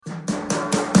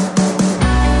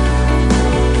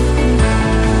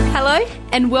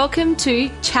and welcome to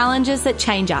Challenges That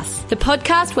Change Us, the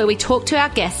podcast where we talk to our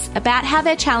guests about how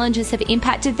their challenges have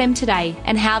impacted them today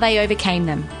and how they overcame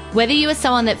them. Whether you are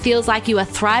someone that feels like you are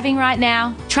thriving right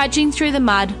now, trudging through the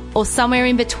mud, or somewhere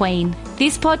in between,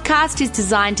 this podcast is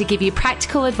designed to give you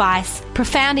practical advice,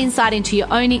 profound insight into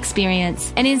your own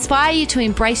experience, and inspire you to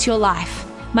embrace your life.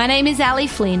 My name is Ali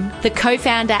Flynn, the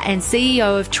co-founder and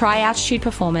CEO of Try Altitude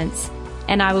Performance,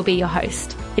 and I will be your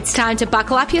host. It's time to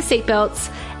buckle up your seatbelts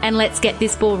and let's get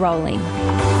this ball rolling.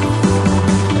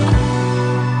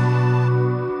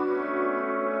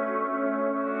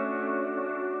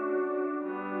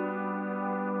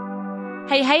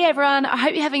 Hey everyone, I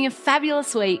hope you're having a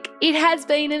fabulous week. It has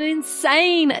been an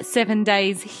insane 7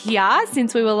 days here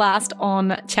since we were last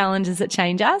on Challenges That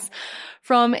Change Us.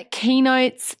 From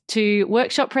keynotes to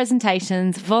workshop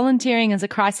presentations, volunteering as a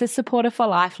crisis supporter for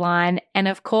Lifeline, and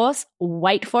of course,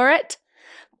 wait for it,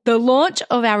 the launch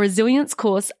of our resilience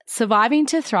course, Surviving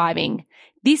to Thriving.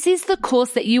 This is the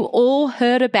course that you all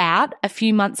heard about a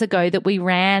few months ago that we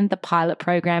ran the pilot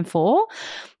program for.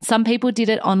 Some people did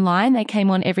it online. They came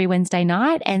on every Wednesday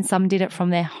night, and some did it from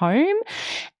their home.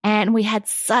 And we had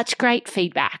such great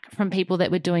feedback from people that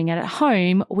were doing it at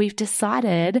home. We've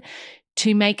decided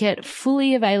to make it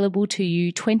fully available to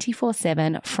you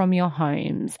 24/7 from your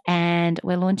homes. And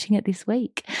we're launching it this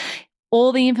week.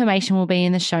 All the information will be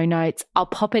in the show notes. I'll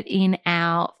pop it in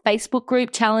our Facebook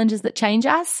group, Challenges That Change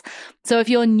Us. So if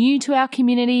you're new to our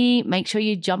community, make sure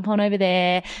you jump on over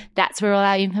there. That's where all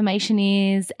our information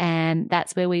is, and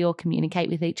that's where we all communicate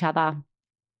with each other.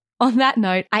 On that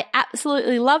note, I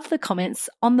absolutely love the comments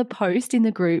on the post in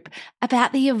the group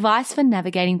about the advice for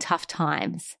navigating tough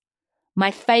times.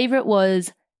 My favorite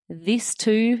was, "This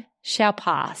too shall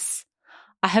pass."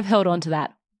 I have held on to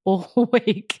that all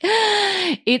week.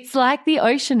 It's like the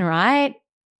ocean, right?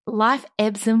 Life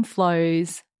ebbs and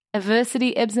flows.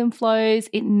 Adversity ebbs and flows.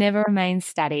 It never remains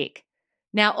static.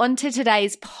 Now, on to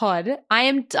today's pod. I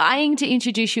am dying to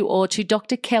introduce you all to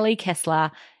Dr. Kelly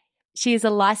Kessler. She is a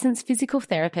licensed physical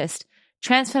therapist,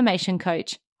 transformation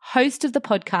coach, host of the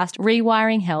podcast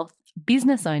Rewiring Health,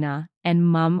 business owner, and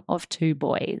mum of 2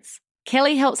 boys.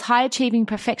 Kelly helps high-achieving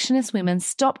perfectionist women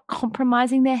stop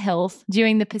compromising their health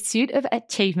during the pursuit of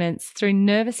achievements through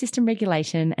nervous system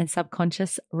regulation and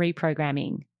subconscious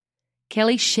reprogramming.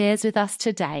 Kelly shares with us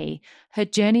today her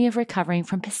journey of recovering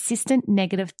from persistent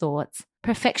negative thoughts,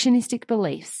 perfectionistic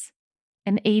beliefs,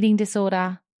 an eating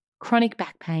disorder, chronic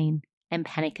back pain, and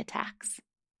panic attacks.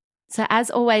 So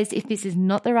as always, if this is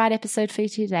not the right episode for you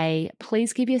today,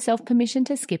 please give yourself permission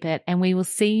to skip it, and we will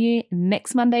see you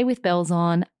next Monday with bells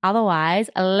on. Otherwise,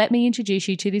 let me introduce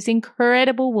you to this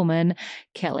incredible woman,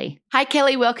 Kelly. Hi,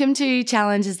 Kelly. Welcome to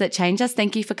Challenges That Change Us.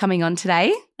 Thank you for coming on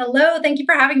today. Hello. Thank you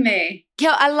for having me.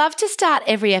 Kel, I love to start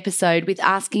every episode with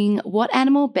asking what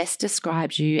animal best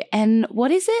describes you, and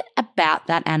what is it about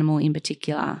that animal in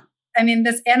particular? I mean,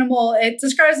 this animal, it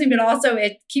describes me, but also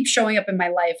it keeps showing up in my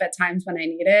life at times when I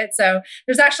need it. So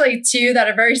there's actually 2 that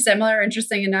are very similar,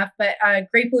 interesting enough, but a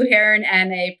great blue heron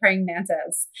and a praying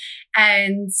mantis.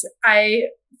 And I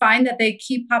find that they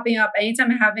keep popping up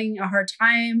anytime I'm having a hard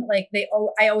time. Like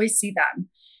I always see them.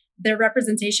 Their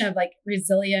representation of like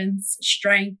resilience,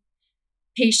 strength,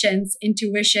 patience,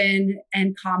 intuition,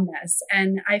 and calmness.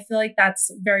 And I feel like that's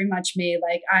very much me.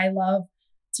 Like I love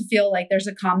to feel like there's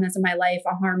a calmness in my life,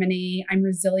 a harmony. I'm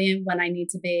resilient when I need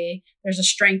to be. There's a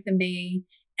strength in me.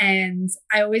 And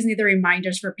I always need the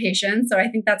reminders for patience. So I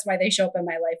think that's why they show up in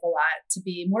my life a lot, to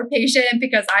be more patient,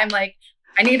 because I'm like,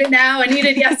 I need it now. I need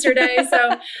it yesterday.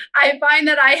 So I find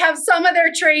that I have some of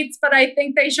their traits, but I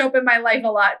think they show up in my life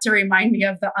a lot to remind me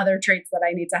of the other traits that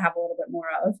I need to have a little bit more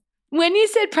of. When you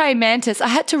said praying mantis, I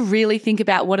had to really think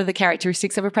about what are the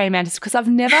characteristics of a praying mantis, because I've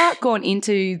never gone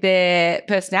into their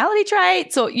personality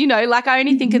traits or, like I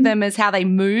only think of them as how they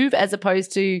move as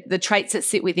opposed to the traits that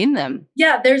sit within them.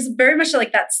 Yeah, there's very much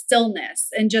like that stillness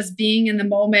and just being in the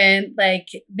moment. Like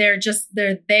they're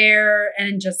there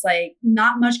and just like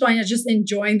not much going on, just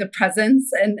enjoying the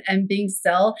presence and being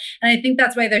still. And I think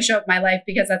that's why they show up in my life,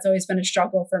 because that's always been a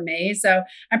struggle for me. So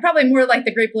I'm probably more like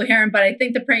the great blue heron, but I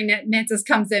think the praying mantis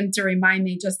comes in to remind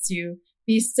me just to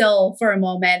be still for a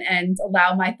moment and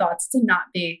allow my thoughts to not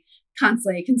be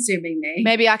constantly consuming me.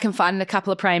 Maybe I can find a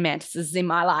couple of praying mantises in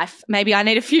my life. Maybe I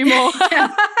need a few more. Yeah.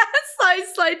 So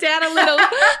slow down a little.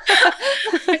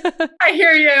 I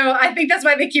hear you. I think that's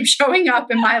why they keep showing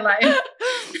up in my life.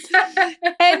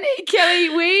 And Kelly,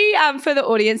 we, for the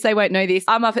audience, they won't know this.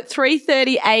 I'm up at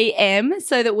 3:30 a.m.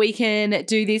 so that we can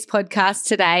do this podcast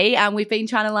today. We've been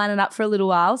trying to line it up for a little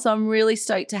while, so I'm really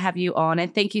stoked to have you on.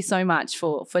 And thank you so much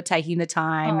for taking the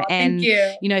time. Thank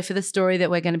you. You know, for the story that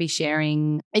we're going to be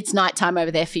sharing. It's nighttime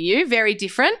over there for you. Very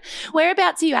different.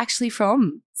 Whereabouts are you actually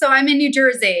from? So I'm in New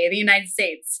Jersey, the United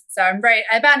States. So I'm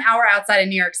about an hour outside of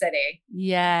New York City.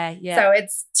 Yeah. So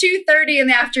it's 2:30 in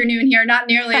the afternoon here, not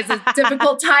nearly as a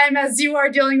difficult time as you are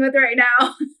dealing with right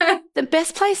now. The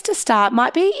best place to start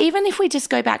might be, even if we just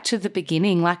go back to the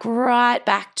beginning, like right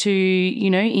back to, you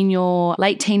know, in your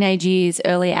late teenage years,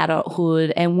 early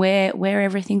adulthood, and where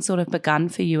everything sort of begun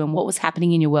for you and what was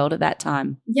happening in your world at that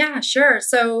time. Yeah, sure.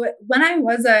 So when I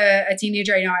was a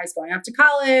teenager, I was going off to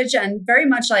college, and very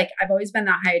much like I've always been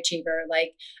that high achiever.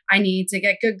 Like, I need to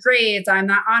get good grades. I'm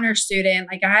that honor student.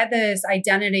 Like, I had this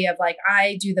identity of like,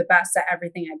 I do the best at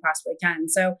everything I possibly can.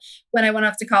 So when I went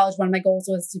off to college, one of my goals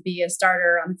was to be a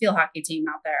starter on the field hockey team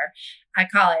out there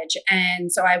at college.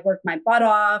 And so I worked my butt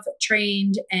off,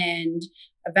 trained, and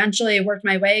eventually worked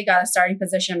my way, got a starting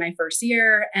position my first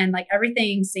year. And like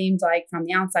everything seemed like from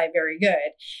the outside very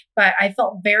good. But I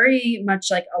felt very much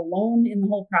like alone in the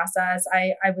whole process.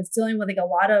 I was dealing with like a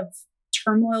lot of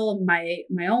turmoil in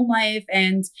my own life.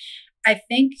 And I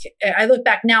think I look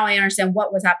back now, I understand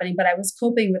what was happening, but I was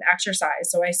coping with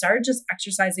exercise. So I started just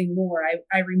exercising more.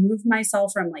 I removed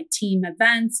myself from like team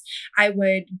events. I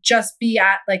would just be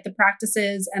at like the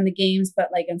practices and the games, but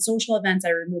like in social events, I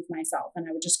removed myself and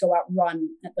I would just go out run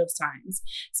at those times.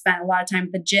 Spent a lot of time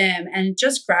at the gym, and it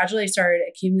just gradually started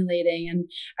accumulating. And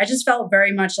I just felt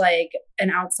very much like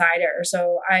an outsider.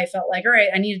 So I felt like, all right,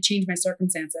 I need to change my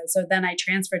circumstances. So then I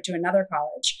transferred to another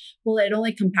college. Well, it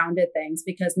only compounded things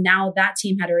because now that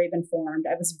team had already been formed.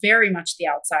 I was very much the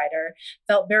outsider,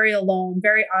 felt very alone,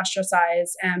 very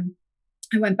ostracized. And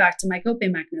I went back to my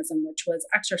coping mechanism, which was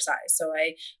exercise. So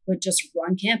I would just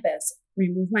run campus,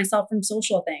 remove myself from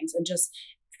social things, and just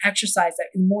exercise.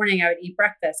 In the morning, I would eat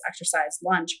breakfast, exercise,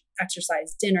 lunch,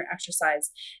 exercise, dinner,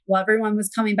 exercise. While everyone was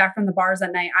coming back from the bars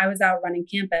at night, I was out running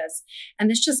campus. And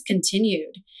this just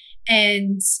continued.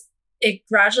 And it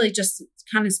gradually just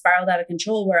kind of spiraled out of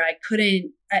control where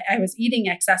I was eating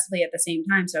excessively at the same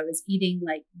time. So I was eating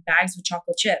like bags of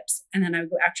chocolate chips, and then I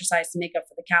would go exercise to make up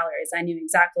for the calories. I knew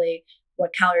exactly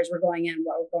what calories were going in,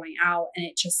 what were going out. And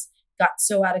it just got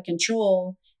so out of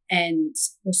control and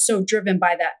was so driven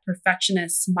by that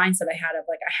perfectionist mindset I had of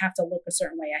like, I have to look a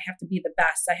certain way. I have to be the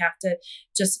best. I have to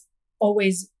just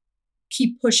always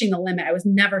keep pushing the limit. I was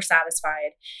never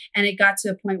satisfied. And it got to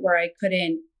a point where I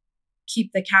couldn't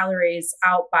keep the calories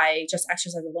out by just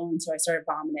exercise alone. So I started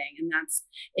vomiting. And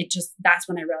that's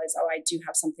when I realized, oh, I do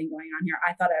have something going on here.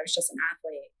 I thought I was just an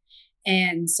athlete.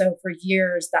 And so for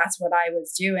years, that's what I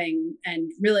was doing.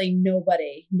 And really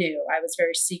nobody knew. I was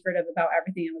very secretive about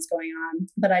everything that was going on.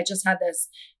 But I just had this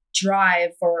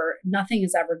drive for nothing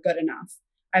is ever good enough.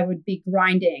 I would be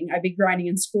grinding. I'd be grinding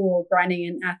in school, grinding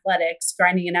in athletics,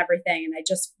 grinding in everything. And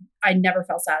I never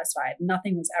felt satisfied.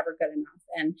 Nothing was ever good enough.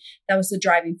 And that was the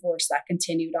driving force that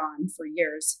continued on for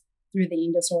years through the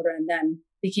eating disorder, and then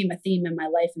became a theme in my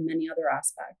life in many other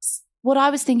aspects. What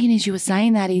I was thinking as you were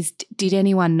saying that is, did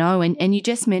anyone know? And you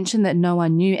just mentioned that no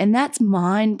one knew. And that's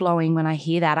mind-blowing when I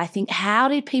hear that. I think, how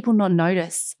did people not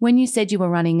notice? When you said you were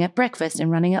running at breakfast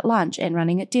and running at lunch and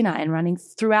running at dinner and running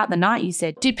throughout the night, you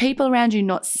said, did people around you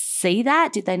not see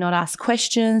that? Did they not ask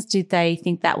questions? Did they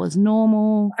think that was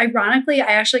normal? Ironically,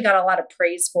 I actually got a lot of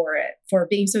praise for it, for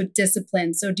being so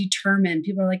disciplined, so determined.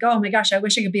 People are like, oh my gosh, I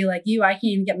wish I could be like you. I can't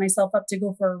even get myself up to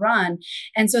go for a run.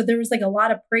 And so there was like a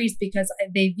lot of praise because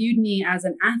they viewed me as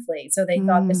an athlete. So they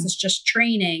thought this is just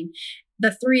training.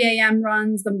 The 3 a.m.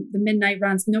 runs, the midnight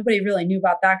runs, nobody really knew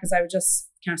about that because I would just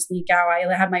kind of sneak out.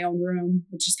 I had my own room,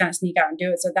 would just kind of sneak out and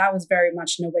do it. So that was very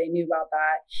much, nobody knew about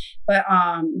that. But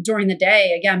during the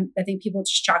day, again, I think people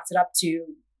just chalked it up to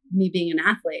me being an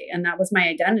athlete. And that was my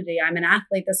identity. I'm an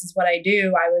athlete. This is what I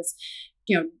do. I was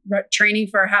training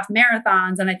for half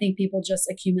marathons. And I think people just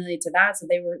accumulated to that. So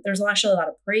there's actually a lot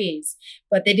of praise,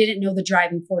 but they didn't know the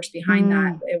driving force behind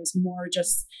that. It was more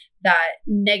just that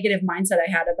negative mindset I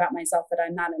had about myself that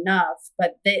I'm not enough.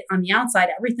 But on the outside,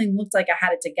 everything looked like I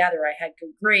had it together. I had good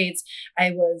grades.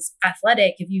 I was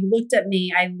athletic. If you looked at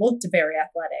me, I looked very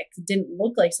athletic. It didn't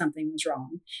look like something was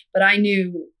wrong, but I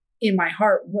knew in my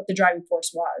heart what the driving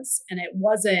force was. And it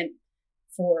wasn't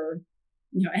for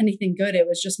anything good. It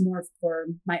was just more for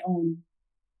my own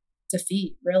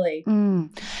defeat, really.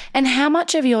 Mm. And how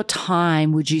much of your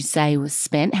time would you say was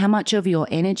spent? How much of your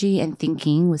energy and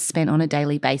thinking was spent on a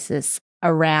daily basis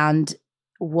around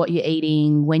what you're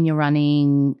eating, when you're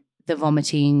running, the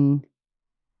vomiting?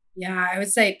 Yeah, I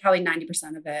would say probably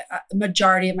 90% of it. The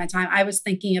majority of my time, I was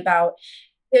thinking about,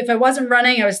 if I wasn't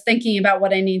running, I was thinking about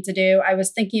what I need to do. I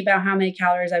was thinking about how many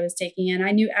calories I was taking in.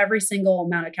 I knew every single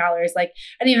amount of calories. Like,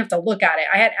 I didn't even have to look at it.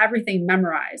 I had everything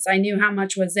memorized. I knew how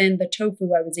much was in the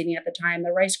tofu I was eating at the time,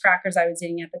 the rice crackers I was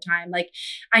eating at the time. Like,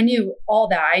 I knew all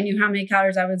that. I knew how many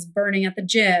calories I was burning at the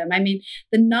gym. I mean,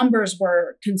 the numbers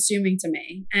were consuming to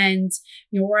me. And,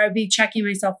 where I'd be checking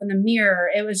myself in the mirror,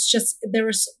 it was just, there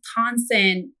was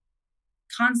constant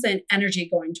energy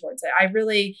going towards it. I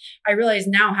realize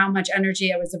now how much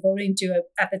energy I was devoting to it.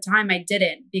 At the time I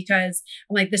didn't, because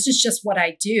I'm like, this is just what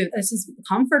I do. This is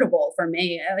comfortable for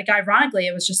me. Like, ironically,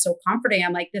 it was just so comforting.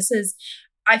 I'm like,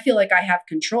 I feel like I have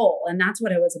control. And that's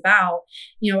what it was about.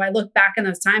 I look back in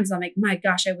those times, I'm like, my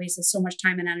gosh, I wasted so much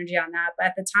time and energy on that. But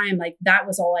at the time, like, that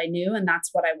was all I knew. And that's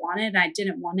what I wanted. And I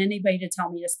didn't want anybody to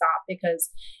tell me to stop, because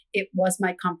it was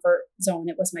my comfort zone.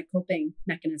 It was my coping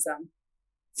mechanism.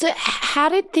 So how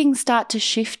did things start to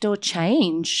shift or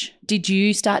change? Did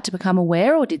you start to become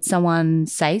aware, or did someone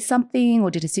say something,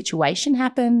 or did a situation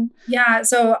happen? Yeah.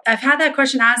 So I've had that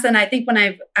question asked. And I think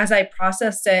as I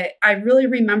processed it, I really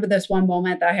remember this one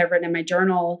moment that I had written in my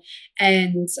journal.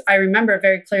 And I remember it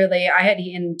very clearly. I had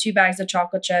eaten 2 bags of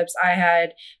chocolate chips. I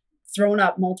had thrown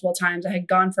up multiple times. I had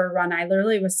gone for a run. I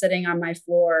literally was sitting on my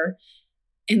floor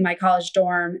in my college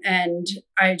dorm, and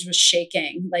I was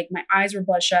shaking. Like, my eyes were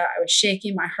bloodshot. I was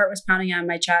shaking. My heart was pounding on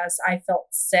my chest. I felt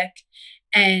sick.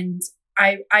 And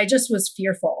I just was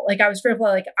fearful. Like, I was fearful.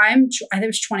 Like, I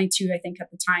was 22, I think, at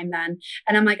the time then.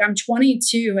 And I'm like, I'm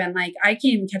 22 and like, I can't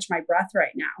even catch my breath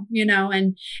right now,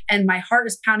 and my heart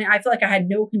is pounding. I feel like I had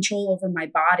no control over my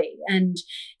body. And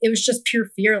it was just pure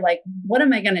fear. Like, what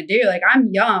am I going to do? Like, I'm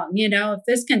young, if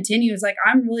this continues, like,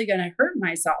 I'm really going to hurt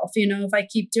myself, if I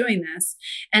keep doing this.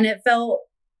 And it felt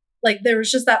like there was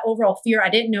just that overall fear. I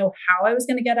didn't know how I was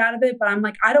going to get out of it, but I'm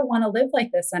like, I don't want to live like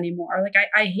this anymore. Like,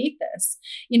 I hate this.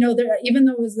 Even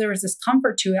though there was this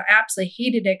comfort to it, I absolutely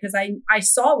hated it, because I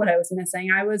saw what I was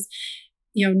missing. I was,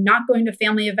 not going to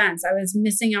family events. I was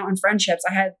missing out on friendships.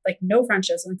 I had like no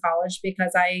friendships in college,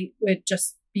 because I would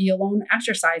just be alone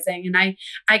exercising. And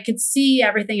I could see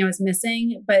everything I was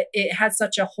missing, but it had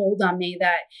such a hold on me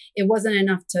that it wasn't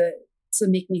enough to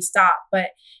make me stop. But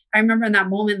I remember in that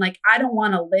moment, like, I don't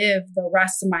want to live the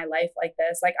rest of my life like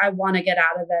this. Like, I want to get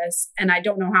out of this, and I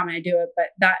don't know how I'm going to do it. But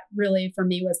that really, for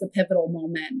me, was the pivotal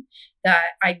moment that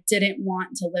I didn't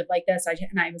want to live like this.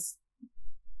 And I was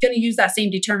going to use that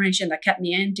same determination that kept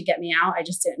me in to get me out. I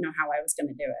just didn't know how I was going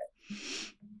to do it.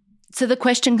 So the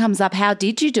question comes up, how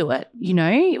did you do it?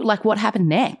 Like, what happened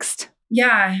next?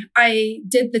 Yeah, I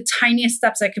did the tiniest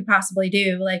steps I could possibly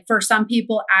do. Like, for some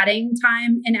people, adding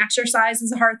time in exercise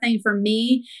is a hard thing. For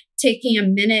me, taking a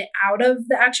minute out of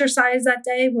the exercise that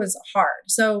day was hard.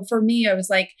 So for me, I was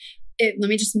like, let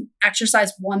me just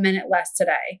exercise 1 minute less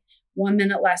today. 1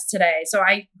 minute less today. So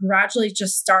I gradually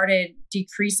just started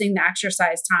decreasing the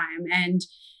exercise time,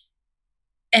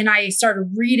 and I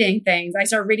started reading things. I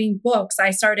started reading books.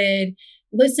 I started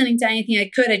listening to anything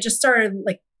I could. I just started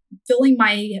like filling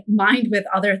my mind with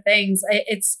other things.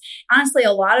 It's honestly,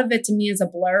 a lot of it to me is a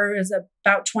blur. It was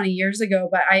about 20 years ago.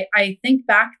 But I think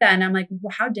back then, I'm like,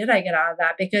 well, how did I get out of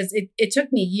that? Because it took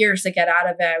me years to get out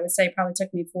of it. I would say it probably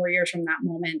took me 4 years from that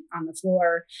moment on the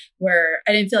floor where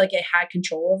I didn't feel like it had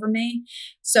control over me.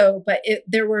 So, but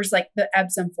there was like the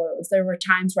ebbs and flows. There were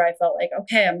times where I felt like,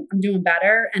 okay, I'm doing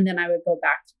better. And then I would go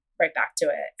right back to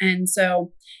it. And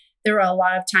so there were a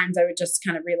lot of times I would just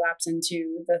kind of relapse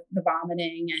into the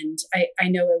vomiting. And I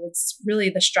know it was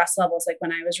really the stress levels. Like,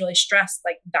 when I was really stressed,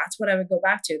 like, that's what I would go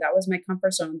back to. That was my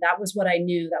comfort zone. That was what I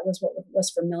knew. That was what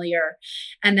was familiar.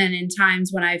 And then in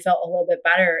times when I felt a little bit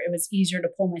better, it was easier to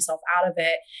pull myself out of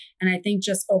it. And I think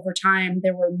just over time,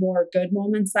 there were more good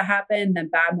moments that happened than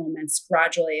bad moments.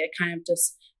 Gradually, it kind of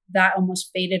just, that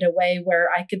almost faded away, where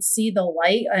I could see the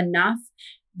light enough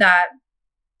that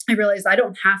I realized I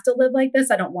don't have to live like this.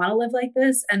 I don't want to live like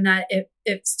this. And that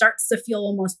it starts to feel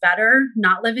almost better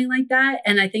not living like that.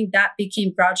 And I think that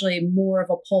became gradually more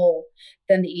of a pull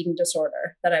than the eating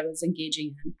disorder that I was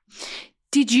engaging in.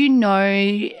 Did you know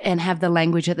and have the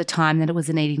language at the time that it was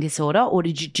an eating disorder, or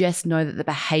did you just know that the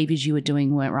behaviors you were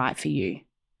doing weren't right for you?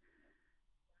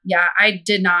 Yeah, I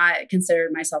did not consider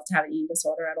myself to have an eating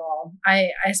disorder at all. I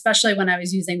especially when I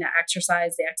was using the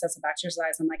exercise, the excessive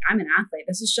exercise, I'm like, I'm an athlete.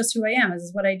 This is just who I am. This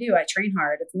is what I do. I train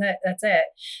hard. That's it.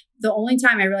 The only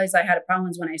time I realized I had a problem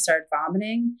was when I started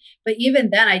vomiting. But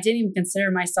even then, I didn't even consider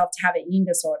myself to have an eating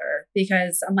disorder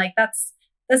because I'm like,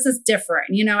 this is different.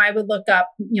 I would look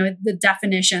up, the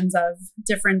definitions of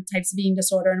different types of eating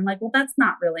disorder. And I'm like, well, that's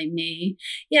not really me.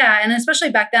 Yeah. And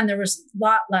especially back then, there was a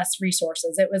lot less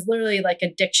resources. It was literally like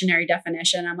a dictionary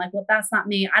definition. I'm like, well, that's not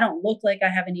me. I don't look like I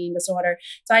have an eating disorder.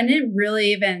 So I didn't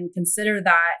really even consider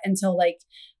that until like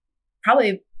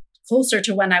probably closer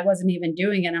to when I wasn't even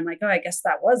doing it. I'm like, oh, I guess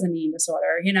that was an eating disorder.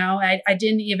 I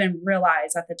didn't even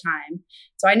realize at the time.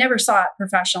 So I never sought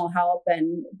professional help.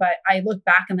 But I look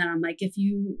back and then I'm like, if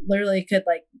you literally could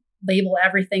like label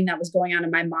everything that was going on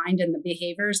in my mind and the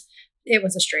behaviors, it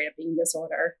was a straight up eating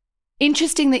disorder.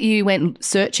 Interesting that you went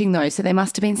searching though. So there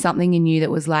must have been something in you that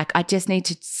was like, I just need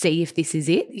to see if this is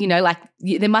it.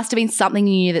 There must have been something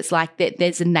in you that's like, that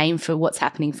there's a name for what's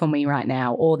happening for me right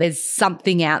now, or there's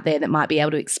something out there that might be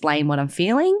able to explain what I'm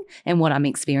feeling and what I'm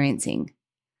experiencing.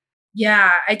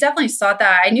 Yeah, I definitely thought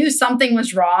that. I knew something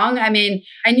was wrong. I mean,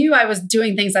 I knew I was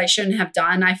doing things I shouldn't have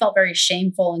done. I felt very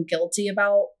shameful and guilty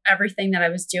about everything that I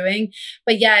was doing.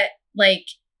 But yet,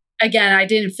 again, I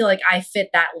didn't feel like I fit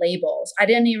that labels. I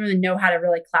didn't even know how to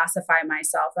really classify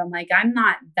myself. I'm like, I'm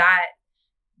not that,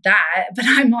 but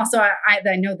I'm also,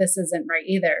 I know this isn't right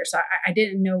either. So I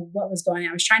didn't know what was going on.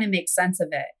 I was trying to make sense of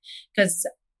it because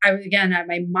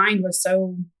my mind was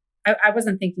so, I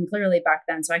wasn't thinking clearly back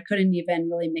then. So I couldn't even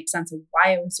really make sense of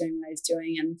why I was doing what I was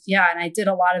doing. And I did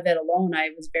a lot of it alone. I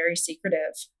was very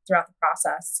secretive throughout the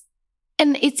process.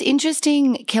 And it's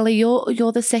interesting, Kelly,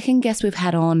 you're the second guest we've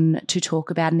had on to talk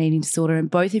about an eating disorder,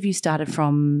 and both of you started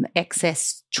from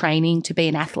excess training to be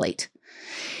an athlete.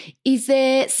 Is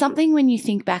there something when you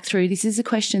think back through, this is a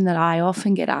question that I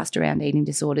often get asked around eating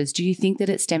disorders, do you think that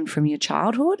it stemmed from your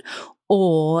childhood,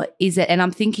 or is it, and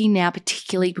I'm thinking now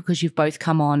particularly because you've both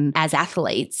come on as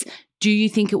athletes, do you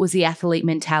think it was the athlete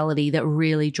mentality that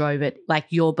really drove it? Like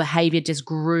your behavior just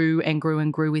grew and grew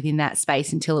and grew within that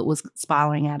space until it was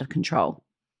spiraling out of control?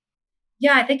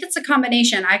 Yeah, I think it's a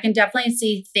combination. I can definitely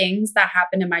see things that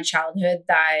happened in my childhood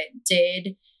that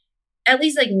did at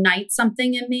least ignite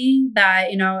something in me that,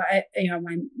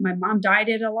 my mom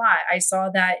dieted a lot. I saw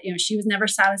that, she was never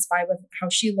satisfied with how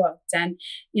she looked. And,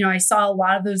 I saw a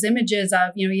lot of those images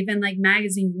of, even like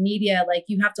magazine media, like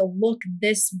you have to look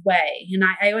this way. And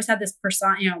I always had this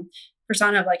persona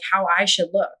of like how I should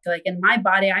look. Like in my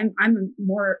body, I'm a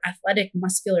more athletic,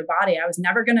 muscular body. I was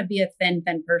never going to be a thin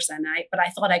person. But I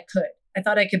thought I could. I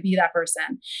thought I could be that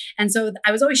person. And so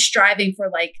I was always striving for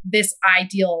like this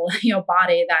ideal,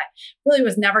 body that really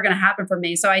was never going to happen for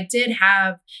me. So I did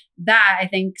have that, I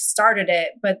think, started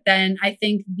it. But then I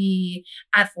think the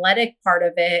athletic part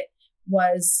of it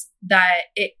was that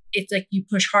it's like you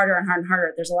push harder and harder and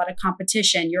harder. There's a lot of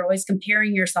competition. You're always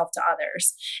comparing yourself to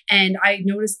others. And I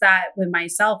noticed that with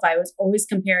myself, I was always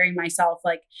comparing myself,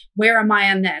 like, where am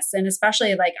I on this? And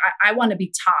especially like, I want to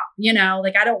be top,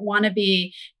 like I don't want to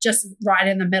be just right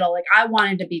in the middle. Like I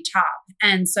wanted to be top.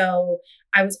 And so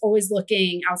I was always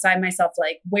looking outside myself,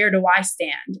 like, where do I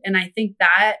stand? And I think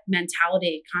that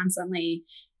mentality constantly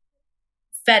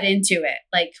fed into it.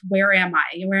 Like, where am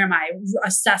I? Where am I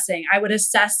assessing? I would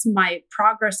assess my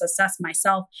progress, assess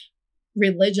myself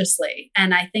religiously.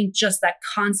 And I think just that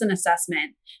constant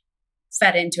assessment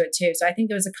fed into it too. So I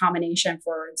think it was a combination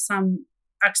for some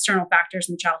external factors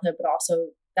in childhood, but also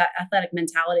that athletic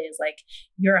mentality is like,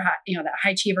 you're that high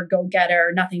achiever,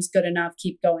 go-getter, nothing's good enough,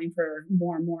 keep going for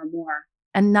more and more and more.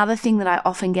 Another thing that I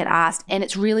often get asked, and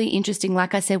it's really interesting,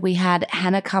 like I said, we had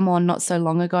Hannah come on not so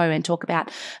long ago and talk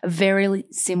about a very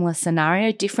similar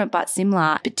scenario, different but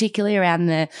similar, particularly around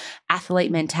the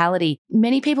athlete mentality.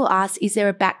 Many people ask, is there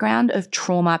a background of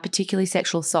trauma, particularly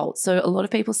sexual assault? So a lot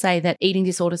of people say that eating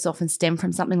disorders often stem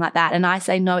from something like that. And I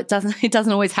say, no, it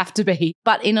doesn't always have to be.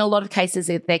 But in a lot of cases,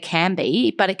 there can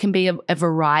be, but it can be a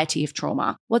variety of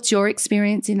trauma. What's your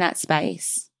experience in that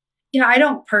space? Yeah, I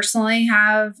don't personally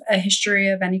have a history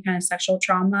of any kind of sexual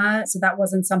trauma. So that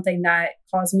wasn't something that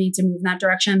caused me to move in that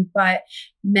direction. But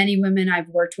many women I've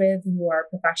worked with who are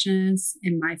perfectionists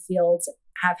in my field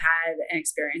have had an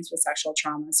experience with sexual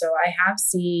trauma. So I have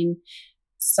seen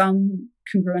some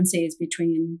congruencies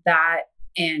between that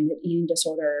and eating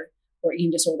disorder or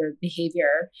eating disorder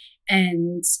behavior.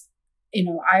 And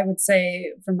I would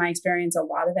say from my experience, a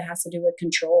lot of it has to do with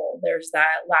control. There's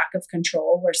that lack of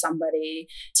control where somebody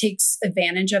takes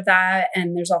advantage of that.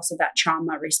 And there's also that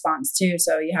trauma response too.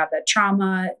 So you have that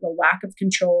trauma, the lack of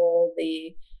control,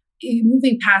 the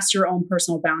moving past your own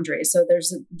personal boundaries. So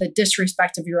there's the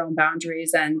disrespect of your own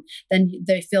boundaries. And then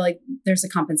they feel like there's a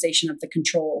compensation of the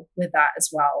control with that as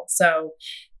well. So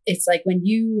it's like when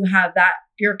you have that,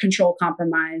 your control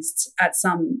compromised at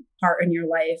some part in your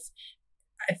life,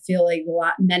 I feel like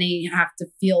many have to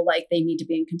feel like they need to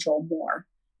be in control more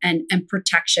and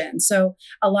protection. So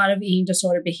a lot of eating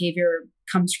disorder behavior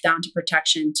comes down to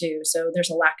protection too. So there's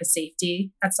a lack of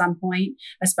safety at some point,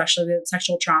 especially with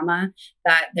sexual trauma,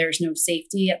 that there's no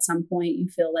safety at some point. You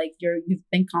feel like you've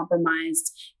been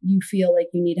compromised. You feel like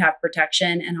you need to have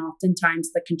protection. And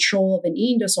oftentimes the control of an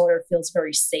eating disorder feels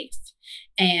very safe.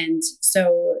 And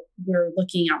so we're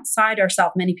looking outside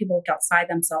ourselves. Many people look outside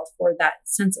themselves for that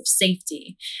sense of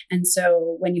safety. And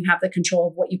so when you have the control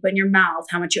of what you put in your mouth,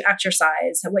 how much you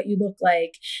exercise, what you look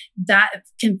like, that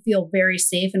can feel very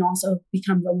safe and also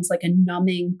becomes almost like a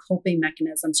numbing coping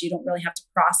mechanism. So you don't really have to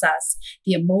process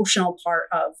the emotional part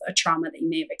of a trauma that you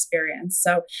may have experienced.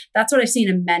 So that's what I've seen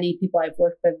in many people I've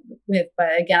worked with.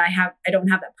 But again, I don't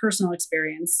have that personal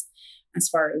experience as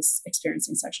far as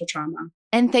experiencing sexual trauma.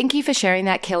 And thank you for sharing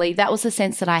that, Kelly. That was the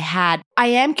sense that I had. I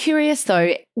am curious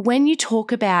though, when you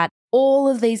talk about all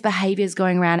of these behaviors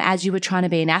going around as you were trying to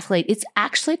be an athlete, it's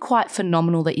actually quite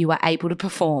phenomenal that you were able to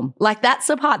perform. Like that's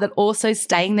the part that also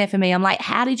staying there for me. I'm like,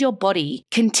 how did your body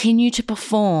continue to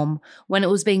perform when it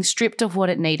was being stripped of what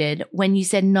it needed? When you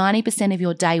said 90% of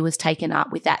your day was taken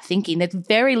up with that thinking, there's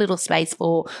very little space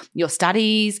for your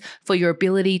studies, for your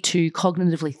ability to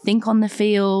cognitively think on the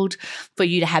field, for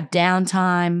you to have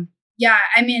downtime. Yeah,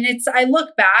 I mean, I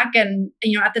look back and,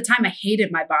 at the time I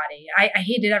hated my body. I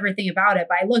hated everything about it,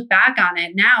 but I look back on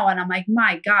it now and I'm like,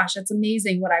 my gosh, it's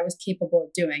amazing what I was capable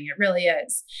of doing. It really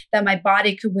is, that my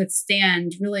body could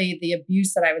withstand really the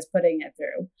abuse that I was putting it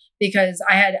through, because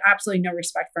I had absolutely no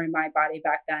respect for my body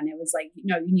back then. It was like,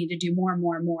 you need to do more and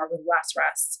more and more with less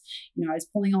rest. I was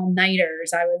pulling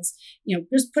all-nighters. I was,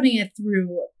 just putting it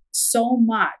through so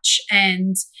much.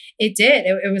 And it did.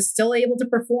 It was still able to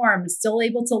perform, still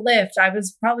able to lift. I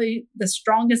was probably the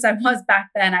strongest I was back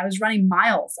then. I was running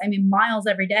miles. I mean, miles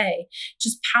every day,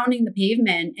 just pounding the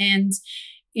pavement. And,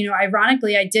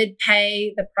 ironically, I did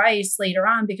pay the price later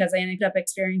on because I ended up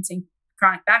experiencing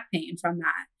chronic back pain from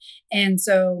that. And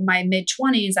so my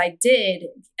mid-20s, I did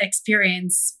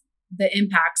experience the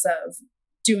impacts of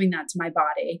doing that to my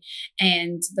body,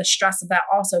 and the stress of that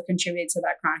also contributed to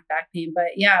that chronic back pain.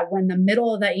 But yeah, when the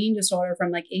middle of that eating disorder from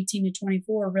like 18 to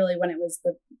 24, really when it was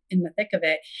in the thick of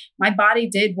it, my body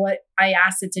did what I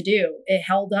asked it to do. It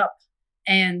held up,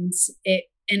 and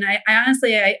I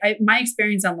honestly, my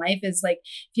experience on life is like,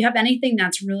 if you have anything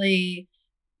that's really,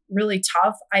 really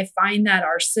tough, I find that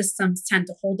our systems tend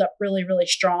to hold up really, really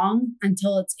strong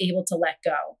until it's able to let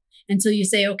go, until you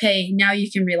say, okay, now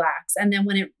you can relax. And then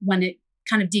when it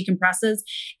kind of decompresses,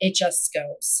 it just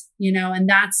goes, and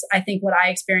that's, I think what I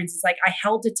experienced is like, I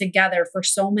held it together for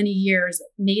so many years,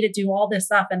 made it do all this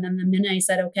stuff. And then the minute I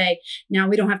said, okay, now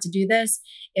we don't have to do this,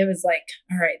 it was like,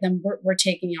 all right, then we're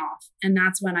taking off. And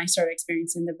that's when I started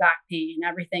experiencing the back pain.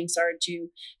 Everything started to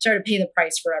pay the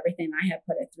price for everything I had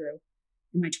put it through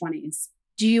in my 20s.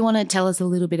 Do you want to tell us a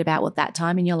little bit about what that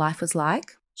time in your life was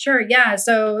like? Sure. Yeah.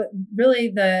 So really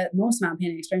the most amount of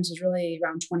pain experience was really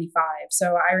around 25.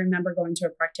 So I remember going to a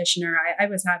practitioner. I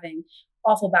was having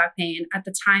awful back pain. At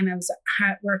the time I was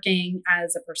working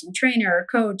as a personal trainer or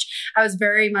coach. I was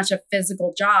very much a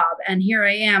physical job. And here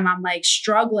I am, I'm like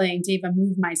struggling to even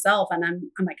move myself, and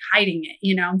I'm like hiding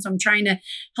it, So I'm trying to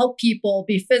help people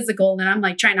be physical, and I'm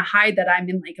like trying to hide that I'm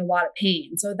in like a lot of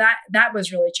pain. So that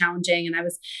was really challenging. And I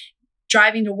was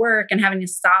driving to work and having to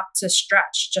stop to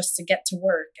stretch just to get to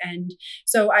work. And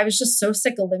so I was just so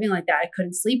sick of living like that. I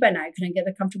couldn't sleep at night. I couldn't get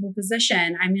a comfortable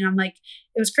position. I mean, I'm like,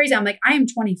 it was crazy. I'm like, I am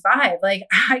 25. Like,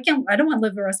 I don't want to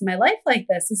live the rest of my life like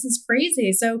this. This is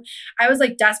crazy. So I was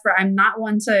like desperate. I'm not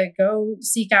one to go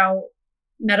seek out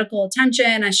medical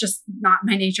attention. It's just not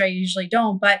my nature. I usually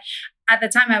don't. But at the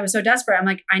time I was so desperate, I'm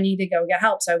like, I need to go get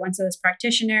help. So I went to this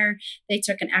practitioner. They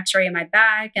took an x-ray of my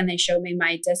back and they showed me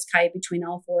my disc height between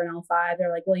L4 and L5.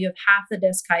 They're like, well, you have half the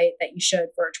disc height that you should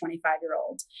for a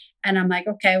 25-year-old. And I'm like,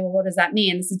 okay, well, what does that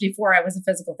mean? This is before I was a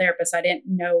physical therapist. So I didn't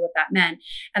know what that meant.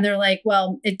 And they're like,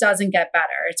 well, it doesn't get better.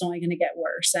 It's only going to get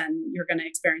worse and you're going to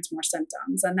experience more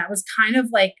symptoms. And that was kind of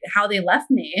like how they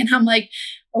left me. And I'm like,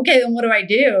 okay, then what do I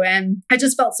do? And I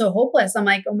just felt so hopeless. I'm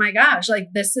like, oh my gosh, like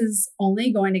this is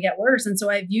only going to get worse. And so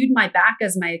I viewed my back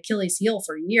as my Achilles heel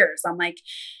for years. I'm like,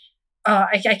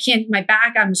 I can't, my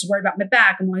back, I'm just worried about my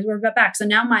back. I'm always worried about back. So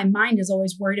now my mind is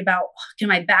always worried about, can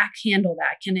my back handle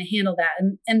that? Can it handle that?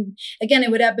 And again,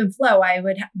 it would ebb and flow. I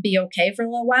would be okay for a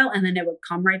little while and then it would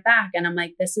come right back. And I'm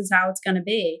like, this is how it's going to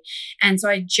be. And so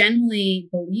I genuinely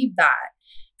believed that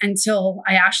until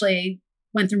I actually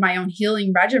went through my own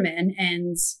healing regimen,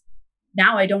 and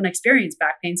now I don't experience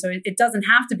back pain. So it doesn't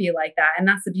have to be like that. And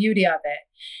that's the beauty of it.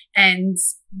 And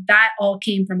that all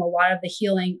came from a lot of the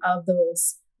healing of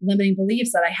those limiting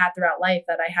beliefs that I had throughout life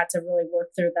that I had to really work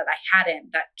through, that I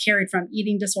hadn't, that carried from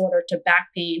eating disorder to back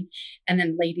pain, and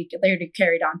then later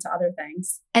carried on to other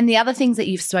things. And the other things that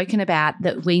you've spoken about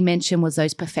that we mentioned was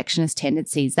those perfectionist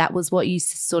tendencies. That was what you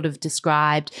sort of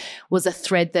described was a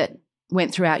thread that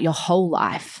went throughout your whole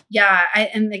life. Yeah.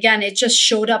 And again, it just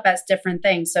showed up as different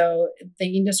things. So the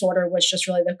eating disorder was just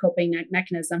really the coping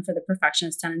mechanism for the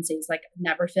perfectionist tendencies, like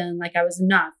never feeling like I was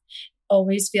enough,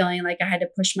 always feeling like I had to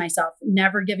push myself,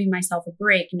 never giving myself a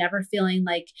break, never feeling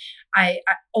like I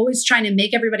always trying to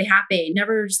make everybody happy,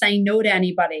 never saying no to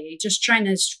anybody, just trying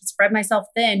to spread myself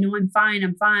thin. No, I'm fine.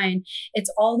 I'm fine. It's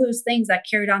all those things that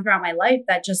carried on throughout my life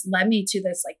that just led me to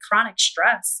this like chronic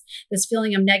stress, this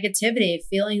feeling of negativity,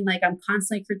 feeling like I'm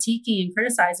constantly critiquing and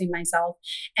criticizing myself.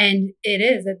 And it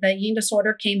is that the eating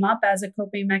disorder came up as a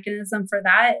coping mechanism for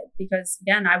that, because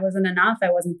again, I wasn't enough.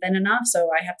 I wasn't thin enough. So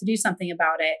I have to do something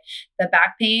about it. The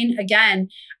back pain, again,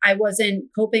 I wasn't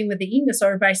coping with the eating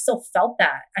disorder, but I still felt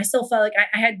that. I still felt like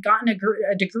I had gotten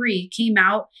a degree, came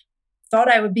out, thought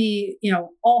I would be,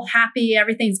 all happy,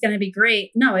 everything's going to be great.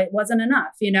 No, it wasn't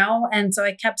enough, And so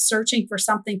I kept searching for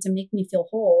something to make me feel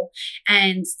whole,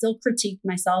 and still critiqued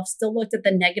myself, still looked at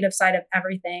the negative side of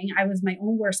everything. I was my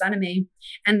own worst enemy.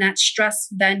 And that stress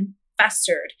then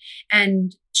festered.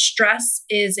 And stress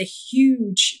is a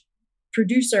huge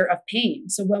producer of pain.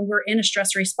 So when we're in a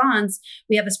stress response,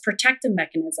 we have this protective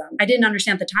mechanism. I didn't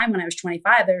understand at the time when I was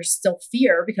 25, there's still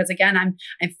fear because again, I'm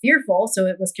fearful. So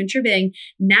it was contributing.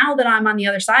 Now that I'm on the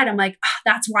other side, I'm like,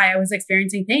 that's why I was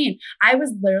experiencing pain. I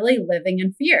was literally living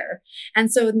in fear. And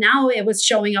so now it was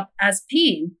showing up as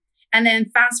pain. And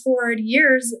then fast forward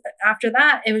years after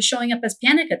that, it was showing up as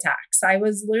panic attacks. I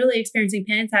was literally experiencing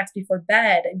panic attacks before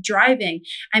bed, driving.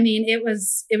 I mean, it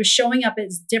was showing up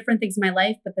as different things in my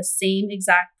life, but the same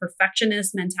exact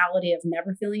perfectionist mentality of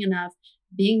never feeling enough,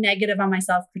 being negative on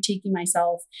myself, critiquing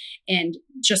myself, and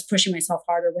just pushing myself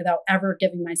harder without ever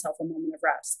giving myself a moment of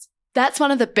rest. That's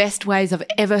one of the best ways I've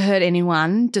ever heard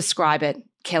anyone describe it,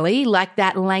 Kelly. Like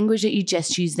that language that you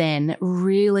just used then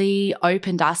really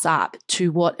opened us up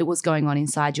to what it was going on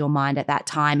inside your mind at that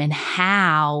time and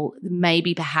how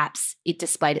maybe perhaps it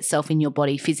displayed itself in your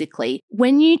body physically.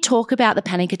 When you talk about the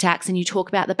panic attacks and you talk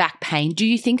about the back pain, do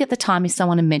you think at the time if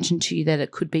someone had mentioned to you that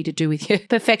it could be to do with your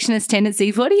perfectionist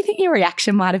tendencies, what do you think your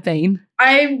reaction might have been?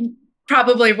 I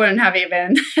probably wouldn't have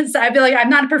even. So I'd be like, I'm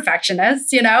not a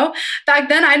perfectionist, Back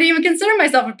then, I didn't even consider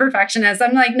myself a perfectionist.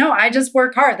 I'm like, no, I just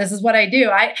work hard. This is what I do.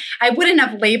 I wouldn't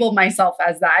have labeled myself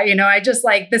as that. I just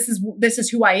like, this is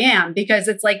who I am, because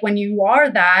it's like when you are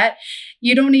that,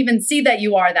 you don't even see that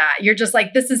you are that. You're just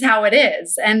like, this is how it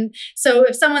is. And so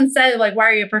if someone said like, why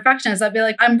are you a perfectionist? I'd be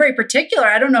like, I'm very particular.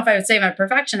 I don't know if I would say I'm a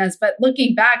perfectionist, but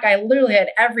looking back, I literally had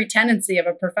every tendency of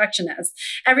a perfectionist,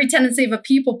 every tendency of a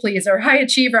people pleaser, high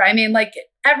achiever. I mean, like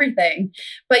everything.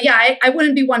 But yeah, I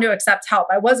wouldn't be one to accept help.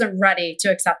 I wasn't ready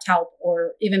to accept help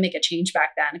or even make a change back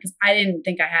then because I didn't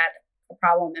think I had a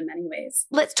problem in many ways.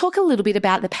 Let's talk a little bit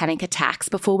about the panic attacks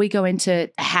before we go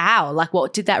into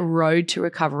what did that road to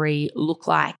recovery look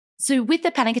like? So with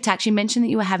the panic attacks, you mentioned that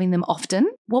you were having them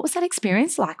often. What was that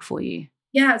experience like for you?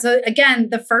 Yeah. So again,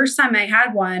 the first time I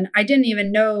had one, I didn't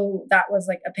even know that was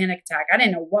like a panic attack. I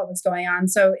didn't know what was going on.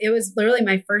 So it was literally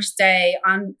my first day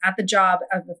at the job.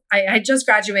 I had just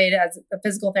graduated as a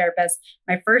physical therapist.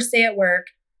 My first day at work,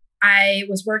 I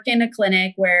was working in a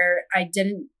clinic where I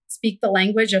didn't speak the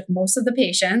language of most of the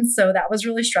patients. So that was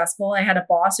really stressful. I had a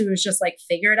boss who was just like,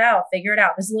 figure it out.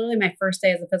 This is literally my first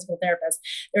day as a physical therapist.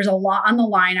 There's a lot on the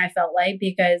line, I felt like,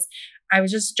 because I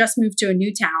was just moved to a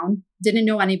new town, didn't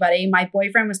know anybody. My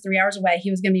boyfriend was 3 hours away.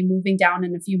 He was going to be moving down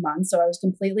in a few months. So I was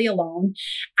completely alone.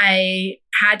 I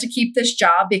had to keep this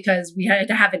job because we had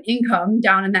to have an income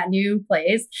down in that new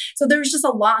place. So there was just a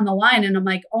lot on the line. And I'm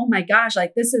like, oh my gosh,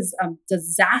 like this is a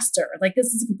disaster. Like this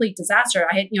is a complete disaster.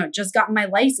 I had, just gotten my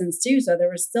license too. So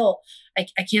there was still, I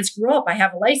can't screw up. I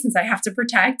have a license I have to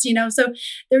protect, So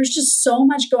there was just so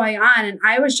much going on. And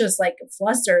I was just like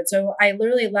flustered. So I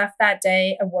literally left that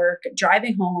day of work,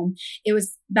 driving home. It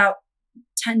was about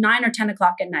 9 or 10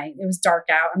 o'clock at night. It was dark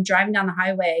out. I'm driving down the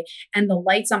highway and the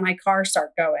lights on my car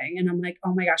start going. And I'm like,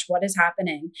 oh my gosh, what is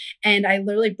happening? And I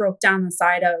literally broke down the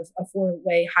side of a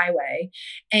 4-way highway.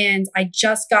 And I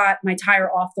just got my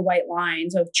tire off the white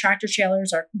line. So tractor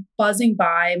trailers are buzzing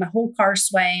by, my whole car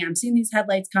swaying. I'm seeing these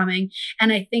headlights coming.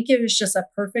 And I think it was just a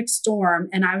perfect storm.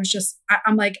 And I was just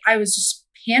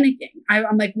panicking.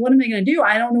 I'm like, what am I going to do?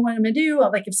 I don't know what I'm going to do.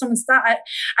 I'm like, if someone stopped,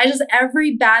 I just,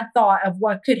 every bad thought of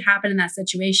what could happen in that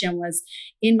situation was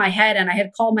in my head. And I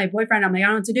had called my boyfriend. I'm like, I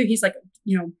don't know what to do. He's like,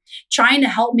 trying to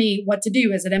help me what to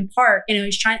do. Is it in park?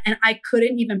 He's trying, and I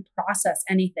couldn't even process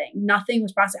anything. Nothing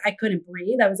was processed. I couldn't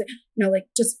breathe. I was, like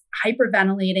just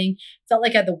hyperventilating. Felt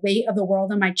like I had the weight of the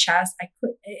world on my chest.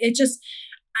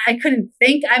 I couldn't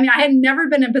think. I had never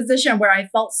been in a position where I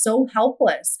felt so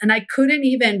helpless and I couldn't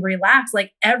even relax.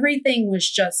 Like everything was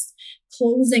just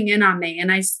closing in on me.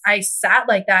 And I sat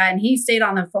like that, and he stayed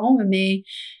on the phone with me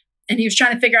and he was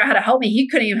trying to figure out how to help me. He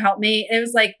couldn't even help me. It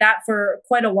was like that for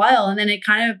quite a while. And then it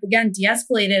kind of, again,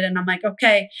 de-escalated. And I'm like,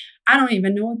 okay, I don't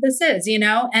even know what this is,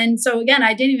 And so again,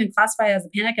 I didn't even classify it as a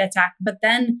panic attack, but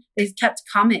then they kept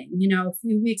coming. A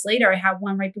few weeks later, I had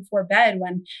one right before bed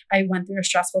when I went through a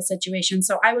stressful situation.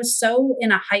 So I was so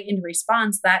in a heightened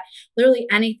response that literally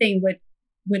anything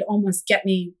would almost get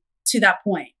me to that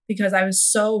point because I was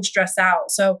so stressed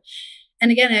out. So, and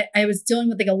again, I was dealing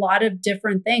with like a lot of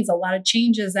different things, a lot of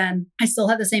changes, and I still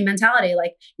had the same mentality,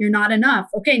 like, you're not enough.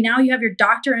 Okay, now you have your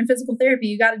doctor in physical therapy,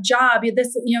 you got a job,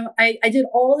 I did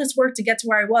all this work to get to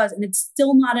where I was, and it's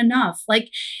still not enough.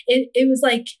 Like, it was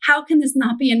like, how can this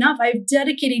not be enough? I've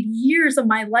dedicated years of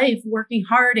my life working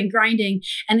hard and grinding,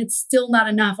 and it's still not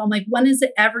enough. I'm like, when is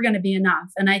it ever going to be enough?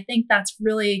 And I think that's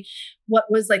really what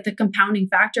was like the compounding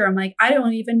factor. I'm like, I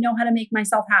don't even know how to make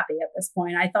myself happy at this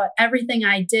point. I thought everything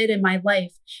I did in my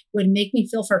life would make me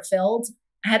feel fulfilled.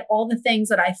 I had all the things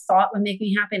that I thought would make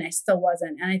me happy, and I still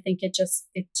wasn't. And I think it just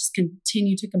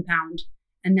continued to compound.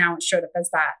 And now it showed up as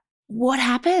that. What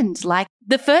happened? Like,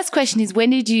 the first question is,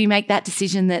 when did you make that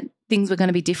decision that things were going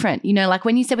to be different? Like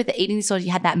when you said with the eating disorder,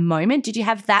 you had that moment. Did you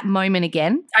have that moment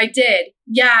again? I did.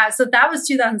 Yeah. So that was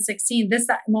 2016.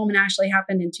 That moment actually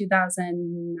happened in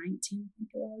 2019, I think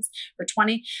it was, or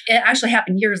 20. It actually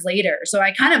happened years later. So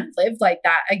I kind of lived like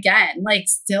that again, like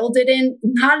still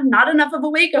not enough of a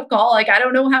wake up call. Like, I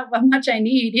don't know how much I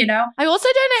need, I also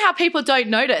don't know how people don't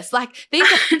notice. Like, these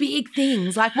are big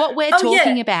things. Like what we're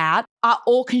talking about are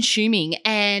all consuming,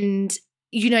 and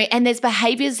and there's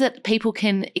behaviors that people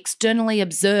can externally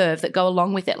observe that go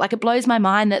along with it. Like, it blows my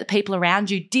mind that the people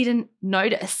around you didn't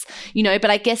notice, but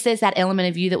I guess there's that element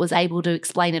of you that was able to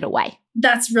explain it away.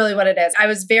 That's really what it is. I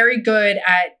was very good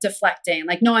at deflecting.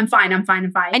 Like, no, I'm fine.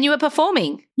 And you were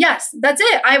performing. Yes, that's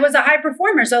it. I was a high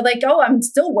performer. So like, I'm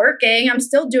still working. I'm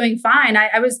still doing fine.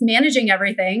 I was managing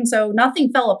everything. So nothing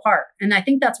fell apart. And I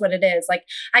think that's what it is. Like,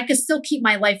 I could still keep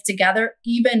my life together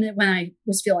even when I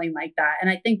was feeling like that. And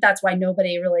I think that's why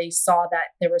nobody really saw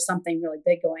that there was something really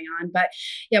big going on. But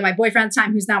yeah, my boyfriend at the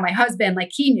time, who's now my husband,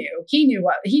 like he knew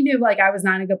like I was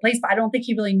not in a good place, but I don't think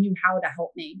he really knew how to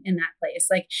help me in that place.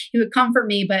 Like, he would comfort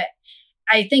me, but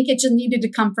I think it just needed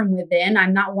to come from within.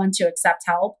 I'm not one to accept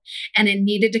help. And it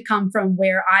needed to come from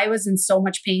where I was in so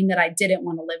much pain that I didn't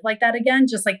want to live like that again.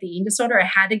 Just like the eating disorder, I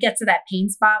had to get to that pain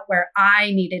spot where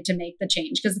I needed to make the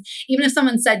change. Because even if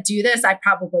someone said, do this, I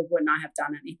probably would not have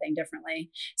done anything differently.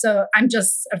 So I'm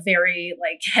just a very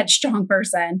headstrong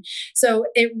person. So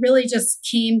it really just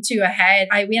came to a head.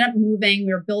 We ended up moving.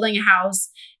 We were building a house,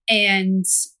 and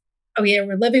we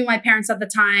were living with my parents at the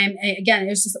time. And again, it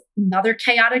was just another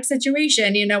chaotic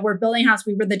situation. We're building a house.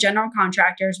 We were the general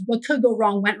contractors. What could go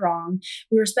wrong went wrong.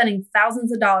 We were spending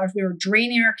thousands of dollars. We were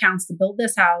draining our accounts to build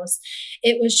this house.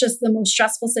 It was just the most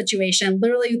stressful situation.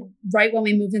 Literally, right when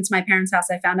we moved into my parents'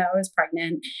 house, I found out I was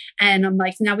pregnant. And I'm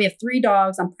like, now we have 3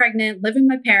 dogs. I'm pregnant, living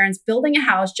with my parents, building a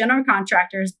house, general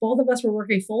contractors. Both of us were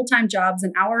working full-time jobs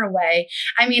an hour away.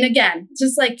 Again,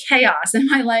 just like chaos in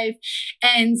my life.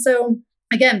 And so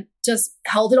again, just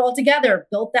held it all together,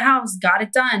 built the house, got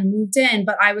it done, moved in,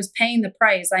 but I was paying the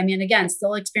price. Again,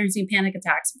 still experiencing panic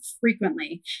attacks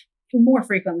more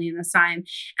frequently in this time.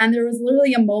 And there was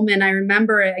literally a moment, I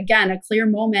remember it again, a clear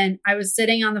moment. I was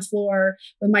sitting on the floor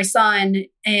with my son,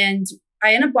 and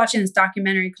I ended up watching this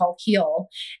documentary called Heal.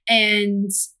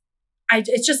 And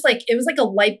it's just like, it was like a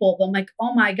light bulb. I'm like,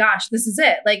 oh my gosh, this is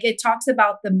it. Like it talks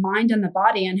about the mind and the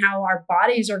body and how our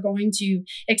bodies are going to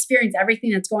experience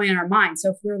everything that's going on in our mind.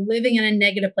 So if we're living in a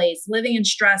negative place, living in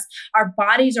stress, our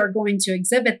bodies are going to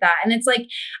exhibit that. And it's like,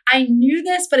 I knew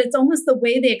this, but it's almost the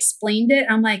way they explained it.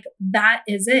 I'm like, that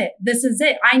is it. This is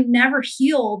it. I never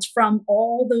healed from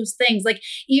all those things. Like,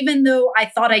 even though I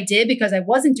thought I did because I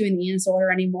wasn't doing the eating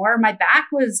disorder anymore, my back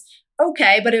was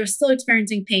okay, but it was still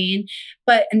experiencing pain.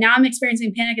 But now I'm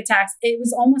experiencing panic attacks. It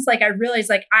was almost like I realized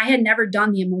like I had never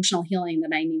done the emotional healing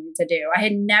that I needed to do. I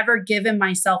had never given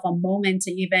myself a moment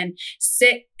to even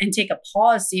sit and take a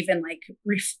pause to even like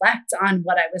reflect on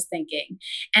what I was thinking.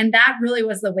 And that really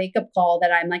was the wake up call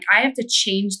that I'm like, I have to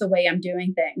change the way I'm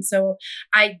doing things. So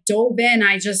I dove in.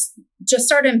 I just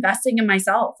started investing in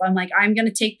myself. I'm like, I'm going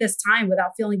to take this time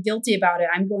without feeling guilty about it.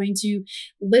 I'm going to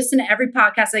listen to every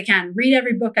podcast I can, read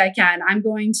every book I can. I'm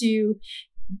going to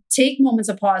take moments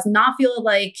of pause, not feel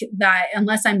like that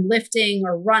unless I'm lifting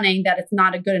or running, that it's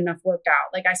not a good enough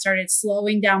workout. Like I started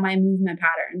slowing down my movement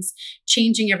patterns,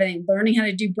 changing everything, learning how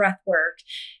to do breath work,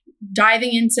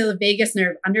 diving into the vagus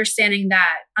nerve, understanding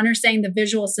that, understanding the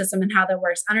visual system and how that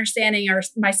works, understanding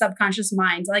my subconscious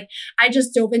mind. Like I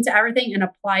just dove into everything and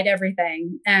applied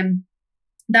everything. And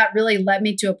that really led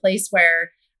me to a place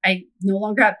where I no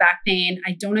longer have back pain.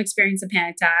 I don't experience the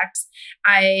panic attacks.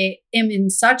 I am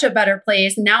in such a better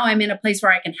place. Now I'm in a place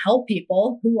where I can help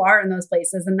people who are in those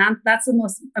places. And that's the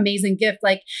most amazing gift.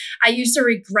 Like I used to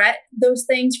regret those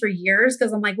things for years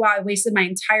because I'm like, wow, I wasted my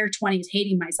entire 20s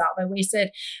hating myself. I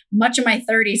wasted much of my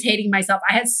 30s hating myself.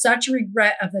 I had such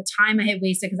regret of the time I had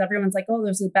wasted because everyone's like, oh,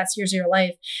 those are the best years of your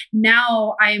life.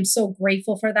 Now I am so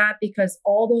grateful for that because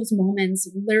all those moments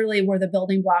literally were the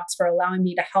building blocks for allowing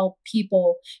me to help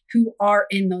people who are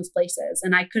in those places.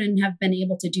 And I couldn't have been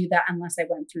able to do that unless I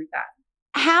went through that.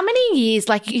 How many years,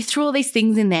 like you threw all these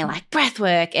things in there, like breath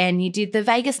work and you did the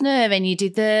vagus nerve and you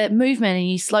did the movement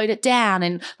and you slowed it down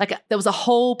and like there was a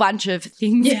whole bunch of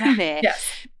things in there.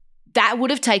 Yes. That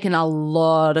would have taken a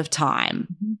lot of time.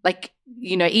 Mm-hmm. Like,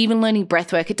 you know, even learning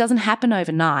breath work, it doesn't happen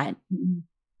overnight. Mm-hmm.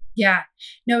 Yeah.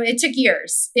 No, it took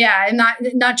years. Yeah. I'm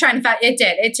not trying to it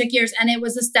did. It took years and it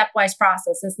was a stepwise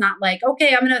process. It's not like,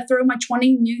 okay, I'm going to throw my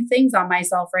 20 new things on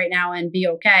myself right now and be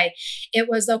okay. It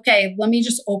was okay. Let me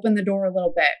just open the door a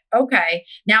little bit. Okay.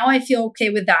 Now I feel okay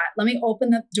with that. Let me open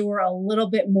the door a little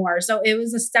bit more. So it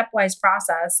was a stepwise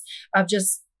process of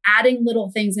just adding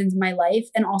little things into my life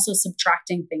and also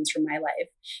subtracting things from my life.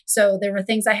 So there were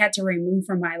things I had to remove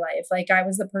from my life. Like I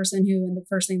was the person who in the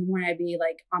first thing in the morning, I'd be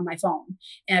like on my phone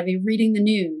and I'd be reading the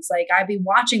news. Like I'd be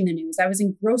watching the news. I was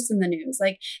engrossed in the news.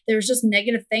 Like there's just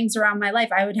negative things around my life.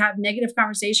 I would have negative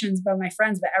conversations about my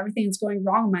friends, but everything that's going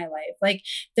wrong in my life. Like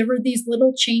there were these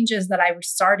little changes that I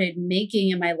started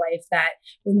making in my life that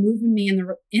were moving me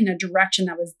in a direction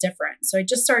that was different. So I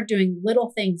just started doing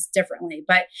little things differently,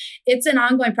 but it's an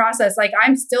ongoing process. Like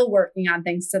I'm still working on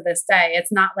things to this day.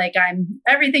 It's not like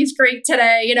everything's great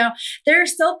today. You know, there are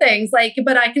still things like,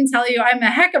 but I can tell you I'm a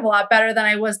heck of a lot better than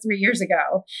I was 3 years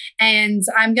ago. And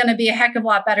I'm going to be a heck of a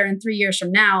lot better in 3 years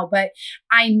from now. But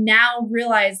I now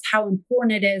realize how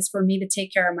important it is for me to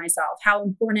take care of myself, how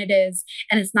important it is.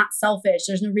 And it's not selfish.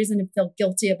 There's no reason to feel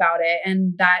guilty about it.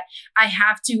 And that I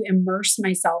have to immerse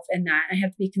myself in that. I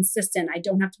have to be consistent. I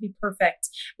don't have to be perfect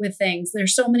with things.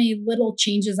 There's so many little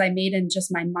changes I made in just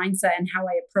my mindset and how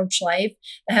I approach life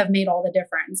that have made all the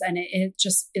difference. And it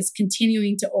just is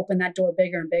continuing to open that door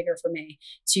bigger and bigger for me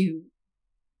to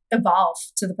evolve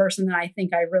to the person that I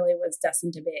think I really was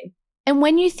destined to be. And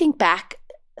when you think back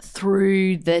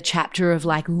through the chapter of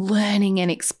like learning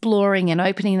and exploring and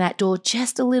opening that door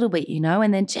just a little bit, you know,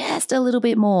 and then just a little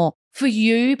bit more, for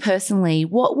you personally,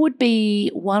 what would be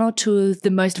one or two of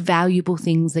the most valuable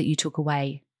things that you took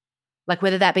away? Like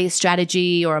whether that be a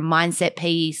strategy or a mindset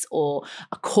piece or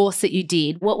a course that you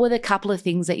did, what were the couple of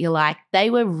things that you're like, they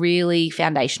were really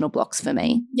foundational blocks for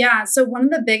me? Yeah. So one of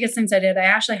the biggest things I did, I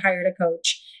actually hired a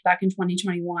coach back in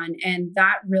 2021. And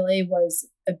that really was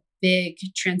a big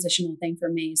transitional thing for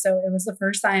me. So it was the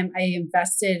first time I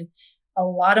invested a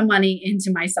lot of money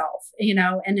into myself, you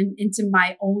know, and into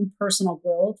my own personal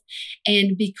growth.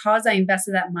 And because I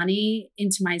invested that money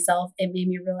into myself, it made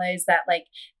me realize that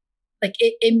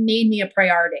it made me a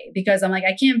priority because I'm like,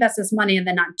 I can't invest this money and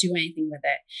then not do anything with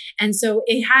it. And so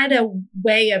it had a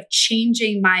way of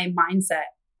changing my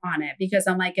mindset on it because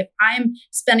I'm like, if I'm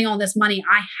spending all this money,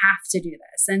 I have to do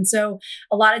this. And so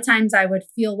a lot of times I would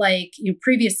feel like,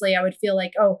 previously I would feel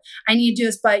like, oh, I need to do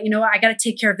this, but I got to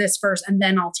take care of this first and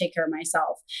then I'll take care of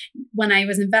myself. When I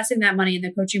was investing that money in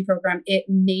the coaching program, it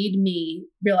made me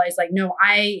realize like, no,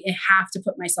 I have to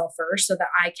put myself first so that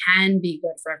I can be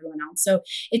good for everyone else. So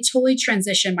it totally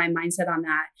transitioned my mindset on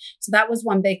that. So that was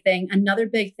one big thing. Another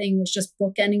big thing was just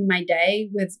bookending my day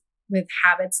with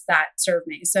habits that serve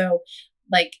me. So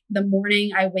like the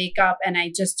morning I wake up and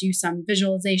I just do some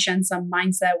visualization, some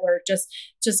mindset work,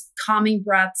 just calming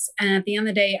breaths. And at the end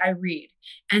of the day, I read.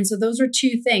 And so those are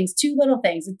two little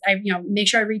things. I make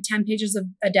sure I read 10 pages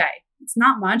a day. It's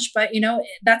not much, but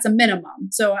that's a minimum.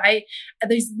 So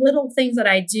these little things that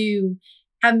I do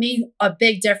have made a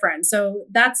big difference. So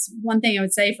that's one thing I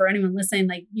would say for anyone listening,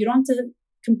 like you don't have to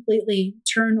completely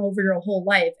turn over your whole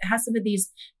life. It has to be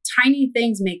these tiny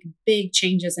things make big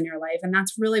changes in your life. And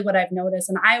that's really what I've noticed.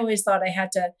 And I always thought I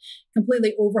had to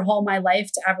completely overhaul my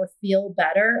life to ever feel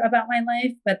better about my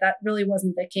life. But that really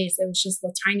wasn't the case. It was just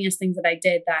the tiniest things that I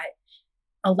did that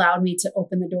allowed me to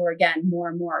open the door again more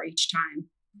and more each time.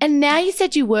 And now you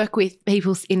said you work with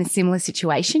people in a similar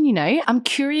situation, I'm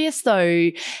curious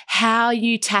though, how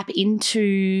you tap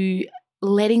into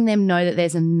letting them know that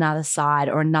there's another side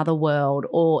or another world,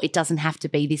 or it doesn't have to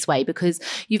be this way, because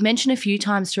you've mentioned a few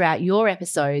times throughout your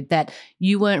episode that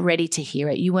you weren't ready to hear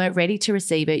it. You weren't ready to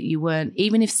receive it. You weren't,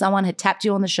 even if someone had tapped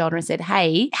you on the shoulder and said,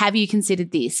 hey, have you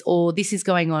considered this, or this is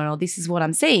going on, or this is what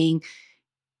I'm seeing,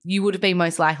 you would have been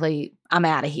most likely, I'm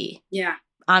out of here. Yeah.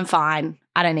 I'm fine.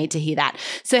 I don't need to hear that.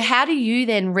 So how do you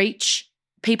then reach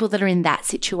people that are in that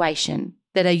situation,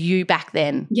 that are you back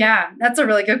then? Yeah, that's a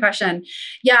really good question.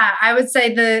 Yeah, I would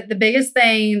say the biggest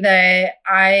thing that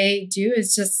I do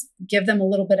is just give them a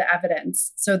little bit of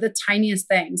evidence. So the tiniest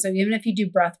thing. So even if you do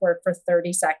breath work for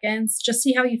 30 seconds, just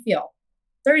see how you feel.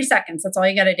 30 seconds, that's all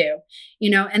you got to do,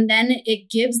 and then it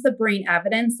gives the brain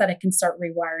evidence that it can start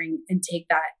rewiring and take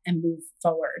that and move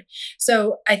forward.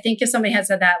 So I think if somebody had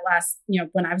said that last,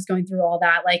 when I was going through all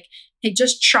that, like, hey,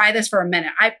 just try this for a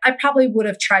minute. I probably would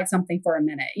have tried something for a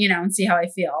minute, and see how I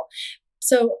feel.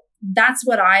 So that's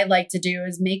what I like to do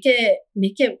is make it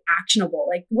actionable.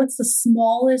 Like, what's the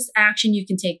smallest action you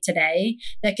can take today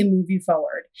that can move you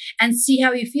forward, and see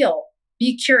how you feel.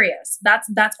 Be curious.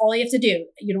 That's all you have to do.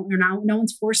 No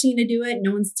one's forcing you to do it.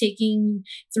 No one's taking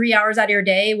 3 hours out of your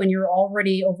day when you're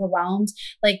already overwhelmed.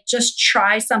 Like, just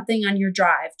try something on your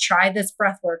drive. Try this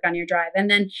breath work on your drive. And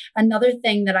then another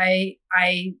thing that I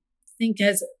think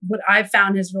what I've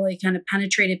found has really kind of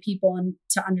penetrated people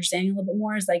into understanding a little bit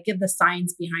more is like give the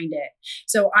science behind it.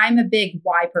 So I'm a big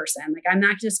why person. Like, I'm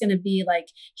not just going to be like,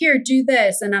 here, do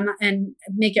this and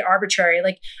make it arbitrary.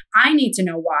 Like, I need to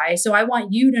know why. So I want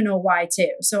you to know why too.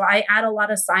 So I add a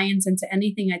lot of science into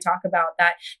anything I talk about,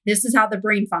 that this is how the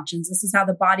brain functions. This is how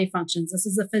the body functions. This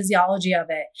is the physiology of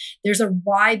it. There's a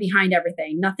why behind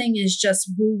everything. Nothing is just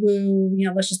woo woo,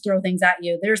 let's just throw things at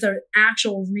you. There's an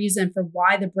actual reason for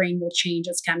why the brain will change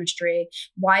its chemistry,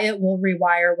 why it will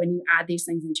rewire when you add these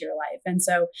things into your life. And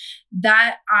so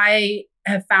that I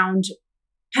have found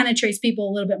penetrates people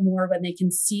a little bit more when they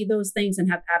can see those things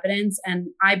and have evidence.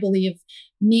 And I believe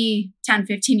me 10,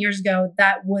 15 years ago,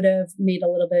 that would have made a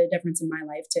little bit of difference in my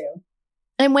life too.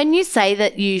 And when you say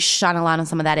that you shine a light on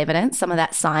some of that evidence, some of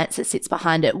that science that sits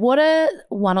behind it, what are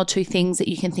one or two things that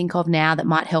you can think of now that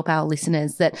might help our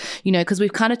listeners that, because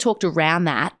we've kind of talked around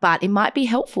that, but it might be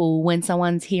helpful when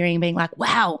someone's hearing being like,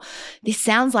 wow, this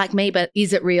sounds like me, but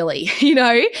is it really,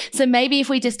 So maybe if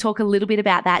we just talk a little bit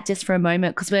about that just for a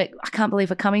moment, because I can't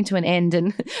believe we're coming to an end,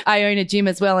 and I own a gym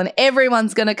as well, and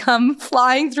everyone's going to come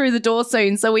flying through the door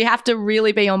soon. So we have to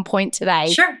really be on point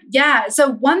today. Sure. Yeah.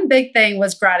 So one big thing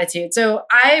was gratitude. So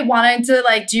I wanted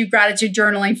to do gratitude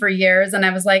journaling for years. And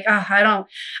I was like,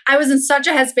 I was in such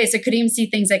a headspace. I couldn't even see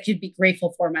things I could be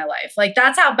grateful for in my life. Like,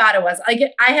 that's how bad it was.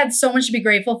 I had so much to be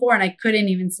grateful for and I couldn't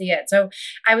even see it. So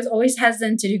I was always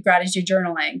hesitant to do gratitude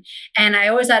journaling. And I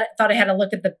always thought I had to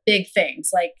look at the big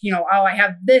things, like, I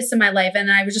have this in my life. And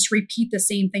I would just repeat the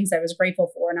same things I was grateful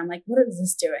for. And I'm like, what is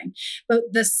this doing? But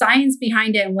the science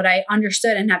behind it and what I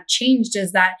understood and have changed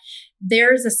is that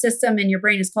there's a system in your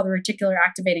brain. It's called the reticular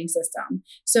activating system.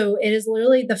 So it is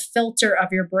literally the filter of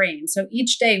your brain. So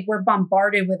each day we're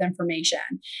bombarded with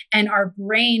information, and our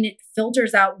brain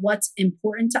filters out what's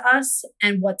important to us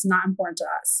and what's not important to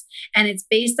us. And it's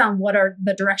based on what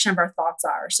the direction of our thoughts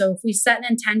are. So if we set an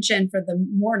intention for the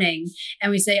morning and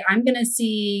we say, I'm going to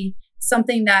see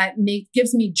something that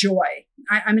gives me joy.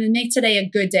 I'm going to make today a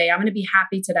good day. I'm going to be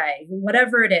happy today,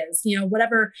 whatever it is,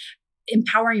 whatever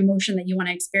empowering emotion that you want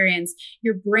to experience,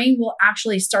 your brain will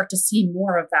actually start to see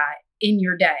more of that in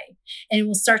your day, and it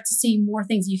will start to see more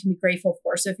things you can be grateful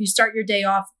for. So if you start your day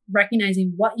off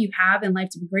recognizing what you have in life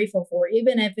to be grateful for,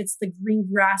 even if it's the green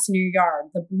grass in your yard,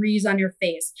 the breeze on your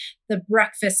face, the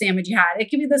breakfast sandwich you had, it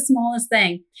could be the smallest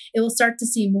thing. It will start to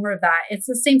see more of that. It's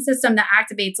the same system that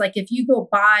activates, like if you go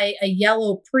buy a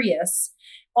yellow Prius,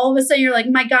 all of a sudden you're like,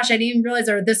 my gosh, I didn't even realize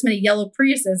there were this many yellow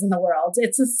Priuses in the world.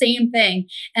 It's the same thing.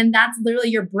 And that's literally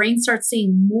your brain starts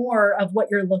seeing more of what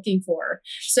you're looking for.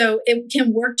 So it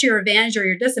can work to your advantage or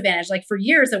your disadvantage. Like for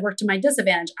years, it worked to my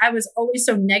disadvantage. I was always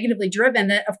so negatively driven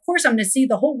that of course I'm going to see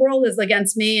the whole world is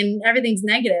against me and everything's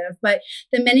negative. But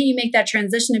the minute you make that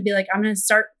transition to be like, I'm going to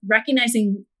start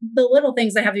recognizing the little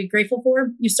things I have to be grateful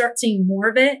for, you start seeing more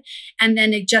of it. And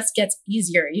then it just gets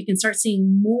easier. You can start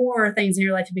seeing more things in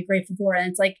your life to be grateful for. And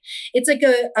it's like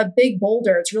a big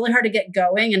boulder. It's really hard to get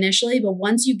going initially, but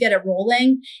once you get it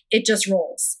rolling, it just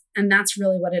rolls. And that's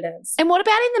really what it is. And what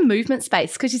about in the movement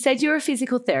space? Because you said you're a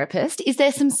physical therapist. Is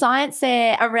there some science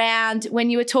there around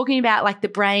when you were talking about like the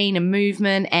brain and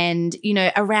movement and,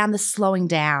 around the slowing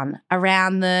down,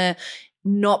 around the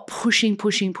not pushing,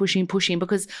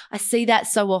 because I see that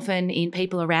so often in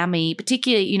people around me,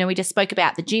 particularly, we just spoke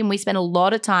about the gym. We spend a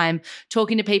lot of time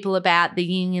talking to people about the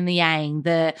yin and the yang,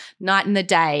 the night and the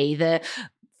day, the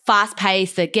fast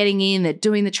pace, the getting in, the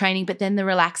doing the training, but then the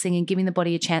relaxing and giving the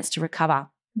body a chance to recover.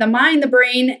 The mind, the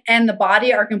brain, and the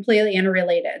body are completely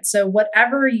interrelated. So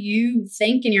whatever you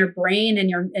think in your brain and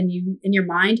in your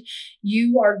mind,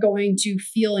 you are going to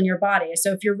feel in your body.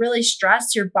 So if you're really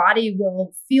stressed, your body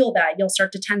will feel that. You'll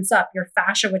start to tense up. Your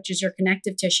fascia, which is your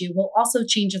connective tissue, will also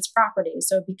change its properties.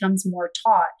 So it becomes more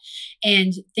taut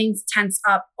and things tense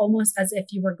up almost as if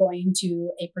you were going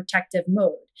into a protective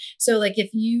mode. So like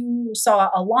if you saw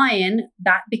a lion,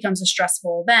 that becomes a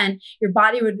stressful event, your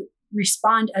body would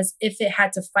respond as if it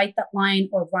had to fight that lion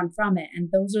or run from it. And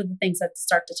those are the things that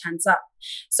start to tense up.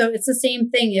 So it's the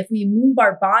same thing. If we move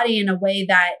our body in a way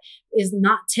that is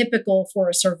not typical for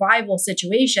a survival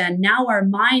situation, now our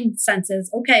mind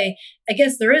senses, okay, I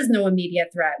guess there is no immediate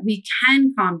threat. We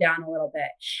can calm down a little bit.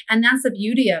 And that's the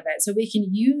beauty of it. So we can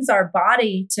use our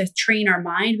body to train our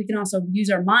mind. We can also use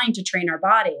our mind to train our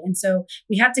body. And so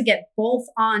we have to get both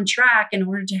on track in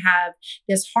order to have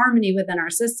this harmony within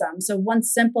our system. So one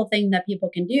simple thing that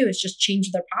people can do is just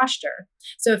change their posture.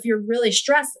 So if you're really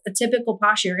stressed, a typical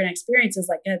posture you're going to experience is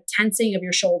like a tensing of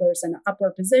your shoulders in an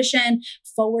upward position,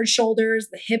 forward shoulders,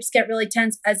 the hips get really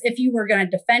tense as if you were going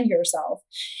to defend yourself.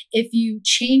 If you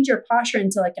change your posture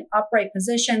into like an upright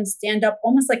position, stand up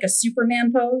almost like a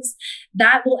Superman pose,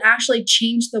 that will actually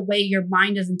change the way your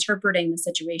mind is interpreting the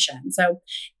situation. So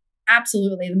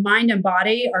absolutely, the mind and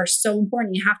body are so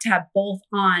important. You have to have both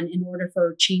on in order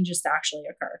for changes to actually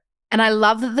occur. And I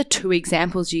love that the two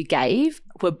examples you gave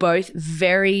were both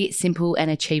very simple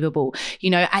and achievable.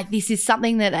 This is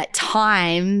something that at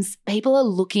times people are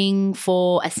looking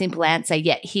for a simple answer,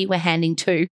 yet here we're handing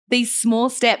two. These small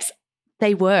steps,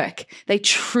 they work. They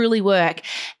truly work.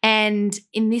 And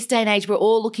in this day and age, we're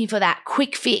all looking for that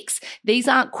quick fix. These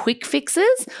aren't quick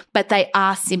fixes, but they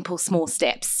are simple, small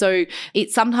steps. So it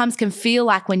sometimes can feel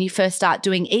like when you first start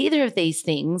doing either of these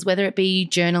things, whether it be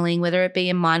journaling, whether it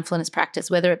be a mindfulness practice,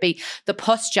 whether it be the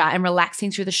posture and relaxing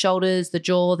through the shoulders, the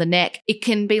jaw, the neck, it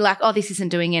can be like, oh, this isn't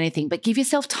doing anything, but give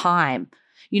yourself time.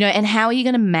 And how are you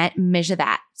going to measure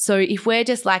that? So if we're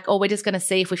just like, oh, we're just going to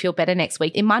see if we feel better next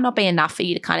week, it might not be enough for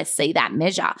you to kind of see that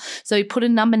measure. So put a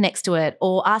number next to it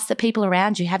or ask the people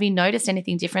around you, have you noticed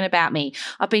anything different about me?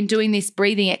 I've been doing this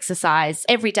breathing exercise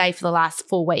every day for the last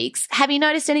 4 weeks. Have you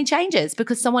noticed any changes?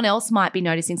 Because someone else might be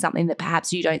noticing something that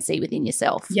perhaps you don't see within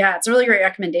yourself. Yeah, it's a really great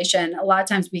recommendation. A lot of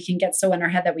times we can get so in our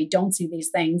head that we don't see these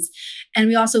things. And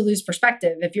we also lose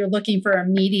perspective. If you're looking for an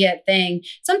immediate thing,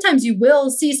 sometimes you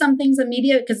will see some things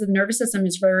immediate because the nervous system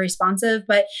is very responsive,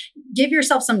 but give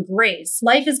yourself some grace.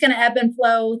 Life is going to ebb and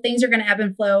flow. Things are going to ebb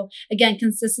and flow. Again,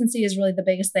 consistency is really the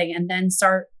biggest thing. And then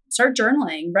start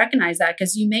journaling. Recognize that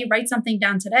because you may write something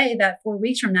down today that 4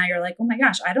 weeks from now, you're like, oh my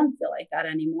gosh, I don't feel like that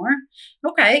anymore.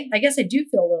 Okay, I guess I do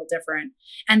feel a little different.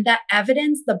 And that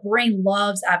evidence, the brain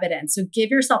loves evidence. So give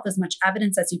yourself as much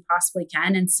evidence as you possibly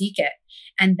can and seek it.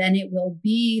 And then it will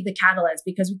be the catalyst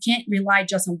because we can't rely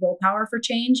just on willpower for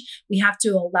change. We have to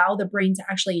allow the brain to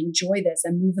actually enjoy this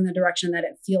and move in the direction that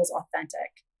it feels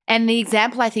authentic. And the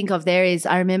example I think of there is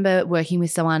I remember working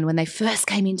with someone when they first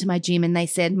came into my gym and they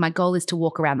said, my goal is to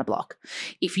walk around the block.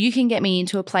 If you can get me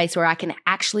into a place where I can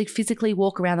actually physically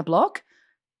walk around the block,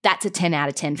 that's a 10 out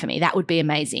of 10 for me. That would be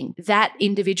amazing. That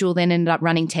individual then ended up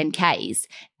running 10Ks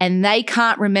and they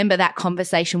can't remember that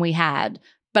conversation we had,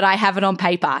 but I have it on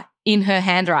paper. in her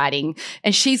handwriting.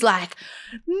 And she's like,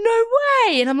 no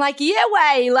way. And I'm like, yeah,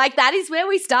 way. Like that is where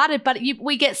we started. But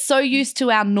we get so used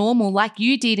to our normal, like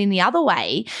you did in the other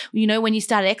way. You know, when you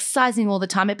started exercising all the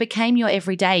time, it became your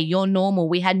everyday, your normal.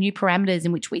 We had new parameters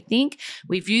in which we think,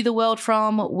 we view the world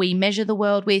from, we measure the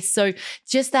world with. So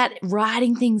just that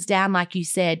writing things down, like you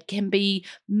said, can be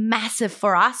massive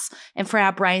for us and for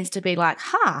our brains to be like,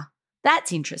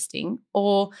 that's interesting.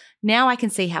 Or now I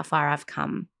can see how far I've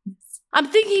come. I'm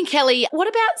thinking, Kelly, what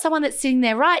about someone that's sitting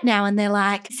there right now and they're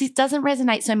like, this doesn't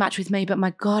resonate so much with me, but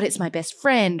my God, it's my best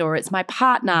friend, or it's my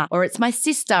partner, or it's my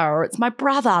sister, or it's my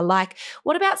brother. Like,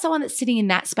 what about someone that's sitting in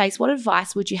that space? What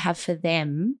advice would you have for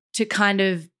them to kind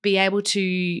of be able to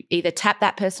either tap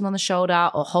that person on the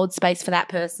shoulder or hold space for that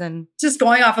person? Just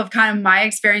going off of kind of my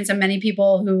experience and many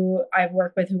people who I've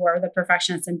worked with who are the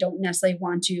perfectionists and don't necessarily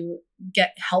want to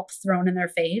get help thrown in their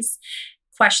face.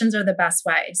 Questions are the best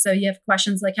way. So you have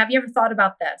questions like, have you ever thought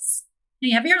about this?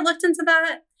 Have you ever looked into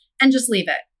that? And just leave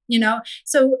it,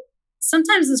 So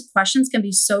sometimes those questions can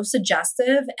be so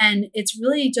suggestive, and it's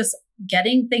really just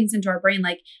getting things into our brain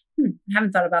like, I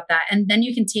haven't thought about that. And then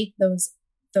you can take those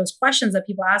questions that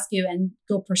people ask you and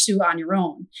go pursue on your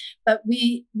own. But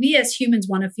we as humans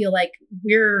want to feel like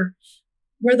we're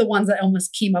the ones that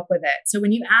almost came up with it. So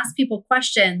when you ask people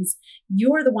questions,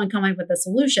 you're the one coming up with the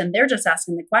solution. They're just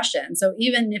asking the question. So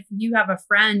even if you have a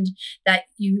friend that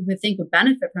you would think would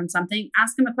benefit from something,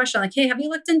 ask them a question like, hey, have you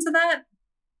looked into that?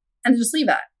 And just leave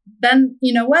it. Then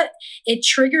you know what? It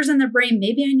triggers in their brain,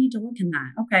 maybe I need to look in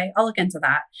that. Okay, I'll look into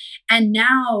that. And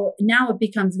now it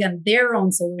becomes, again, their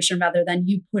own solution rather than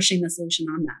you pushing the solution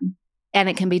on them. And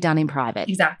it can be done in private.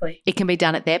 Exactly. It can be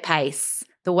done at their pace,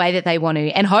 the way that they want to.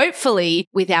 And hopefully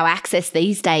with our access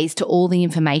these days to all the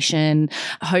information,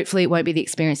 hopefully it won't be the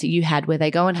experience that you had where they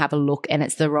go and have a look and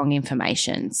it's the wrong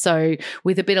information. So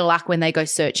with a bit of luck, when they go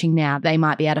searching now, they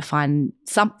might be able to find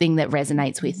something that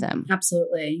resonates with them.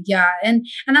 Absolutely. Yeah. And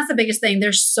that's the biggest thing.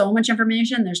 There's so much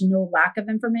information. There's no lack of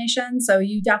information. So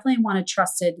you definitely want a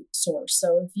trusted source.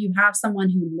 So if you have someone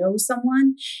who knows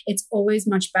someone, it's always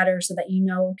much better so that you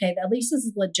know, okay, at least this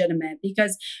is legitimate,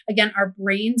 because again, our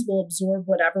brains will absorb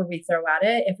whatever we throw at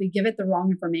it. If we give it the wrong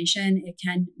information, it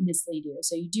can mislead you.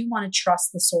 So you do want to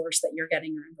trust the source that you're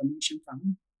getting your information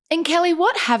from. And Kelly,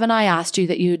 what haven't I asked you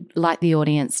that you'd like the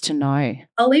audience to know?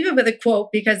 I'll leave it with a quote,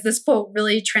 because this quote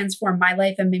really transformed my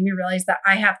life and made me realize that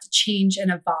I have to change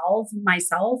and evolve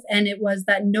myself. And it was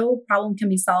that no problem can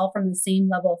be solved from the same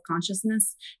level of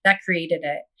consciousness that created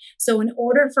it. So in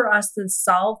order for us to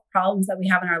solve problems that we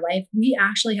have in our life, we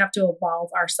actually have to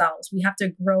evolve ourselves. We have to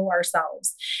grow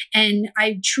ourselves. And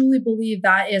I truly believe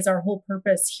that is our whole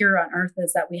purpose here on earth,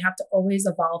 is that we have to always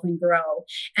evolve and grow,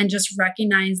 and just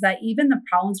recognize that even the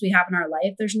problems we have in our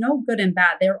life, there's no good and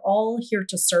bad. They're all here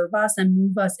to serve us and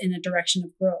move us in a direction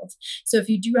of growth. So if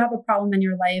you do have a problem in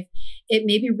your life, it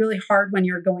may be really hard when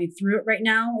you're going through it right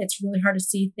now. It's really hard to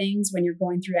see things when you're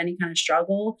going through any kind of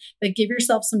struggle, but give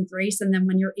yourself some grace. And then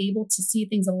when you're able to see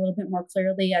things a little bit more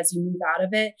clearly as you move out of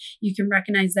it, you can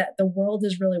recognize that the world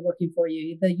is really working for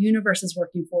you. The universe is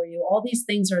working for you. All these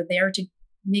things are there to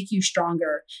make you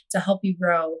stronger, to help you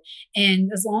grow. And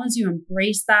as long as you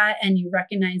embrace that and you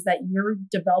recognize that you're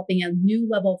developing a new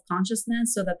level of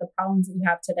consciousness, so that the problems that you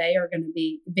have today are going to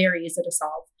be very easy to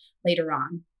solve later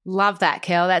on. Love that,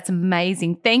 Kel. That's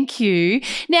amazing. Thank you.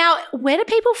 Now, where do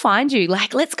people find you?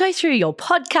 Like, let's go through your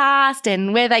podcast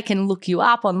and where they can look you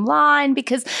up online,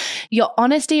 because your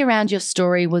honesty around your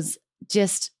story was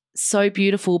just so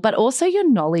beautiful, but also your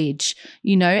knowledge.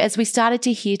 You know, as we started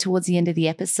to hear towards the end of the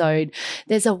episode,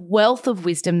 there's a wealth of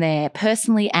wisdom there,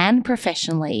 personally and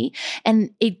professionally. And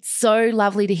it's so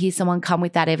lovely to hear someone come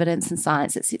with that evidence and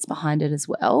science that sits behind it as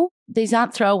well. These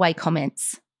aren't throwaway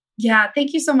comments. Yeah,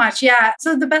 thank you so much. Yeah.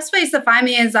 So the best ways to find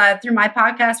me is through my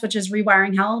podcast, which is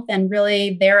Rewiring Health. And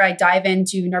really there I dive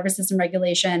into nervous system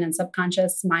regulation and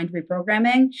subconscious mind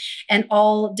reprogramming and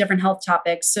all different health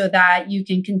topics, so that you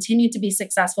can continue to be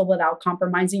successful without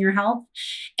compromising your health.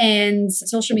 And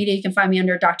social media, you can find me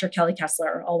under Dr. Kelly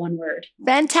Kessler, all one word.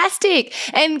 Fantastic.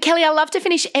 And Kelly, I love to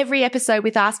finish every episode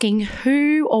with asking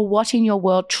who or what in your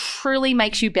world truly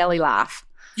makes you belly laugh.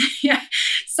 Yeah.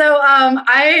 So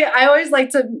I always like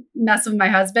to mess with my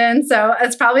husband. So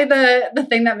it's probably the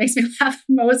thing that makes me laugh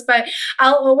the most. But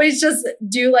I'll always just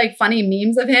do like funny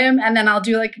memes of him, and then I'll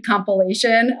do like a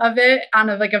compilation of it on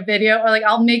like a video, or like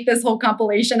I'll make this whole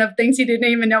compilation of things he didn't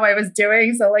even know I was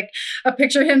doing. So like a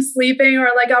picture of him sleeping, or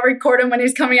like I'll record him when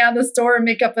he's coming out of the store and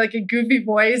make up like a goofy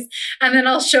voice, and then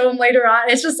I'll show him later on.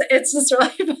 It's just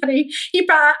really funny.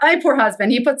 My poor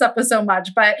husband, he puts up with so much,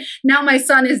 but now my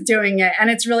son is doing it, and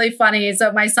it's really funny.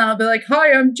 So my son will be like,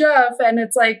 "Hi, I'm Jeff," and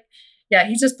it's like, yeah,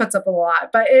 he just puts up a lot,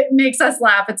 but it makes us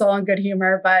laugh. It's all in good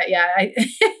humor. But yeah,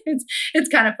 it's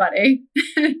kind of funny.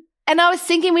 And I was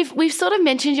thinking, we've sort of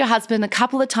mentioned your husband a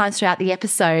couple of times throughout the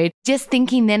episode. Just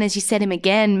thinking then, as you said him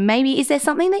again, maybe is there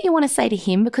something that you want to say to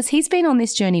him, because he's been on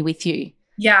this journey with you?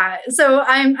 Yeah. So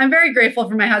I'm very grateful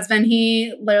for my husband.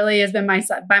 He literally has been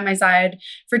by my side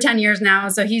for 10 years now.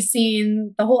 So he's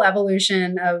seen the whole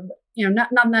evolution of,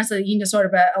 not necessarily eating disorder,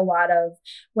 but a lot of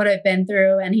what I've been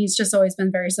through. And he's just always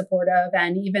been very supportive.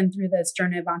 And even through this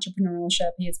journey of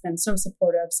entrepreneurship, he has been so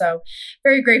supportive. So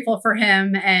very grateful for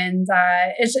him. And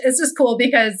it's just cool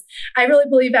because I really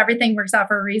believe everything works out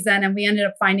for a reason. And we ended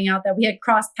up finding out that we had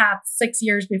crossed paths 6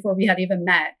 years before we had even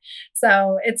met.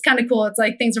 So it's kind of cool. It's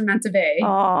like things are meant to be.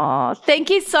 Oh, thank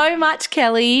you so much,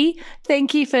 Kelly.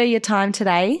 Thank you for your time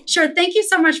today. Sure. Thank you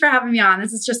so much for having me on.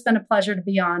 This has just been a pleasure to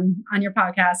be on your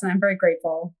podcast, and I'm very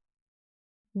grateful.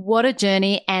 What a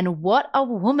journey and what a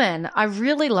woman. I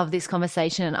really love this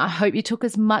conversation. I hope you took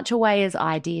as much away as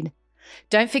I did.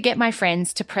 Don't forget, my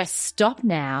friends, to press stop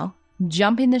now,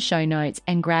 jump in the show notes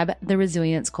and grab the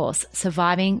resilience course,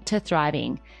 Surviving to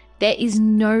Thriving. There is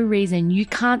no reason you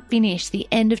can't finish the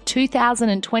end of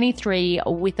 2023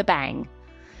 with a bang.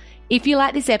 If you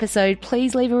like this episode,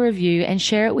 please leave a review and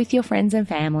share it with your friends and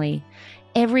family.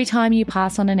 Every time you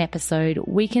pass on an episode,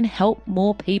 we can help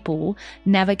more people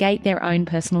navigate their own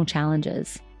personal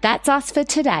challenges. That's us for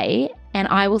today, and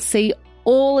I will see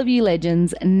all of you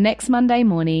legends next Monday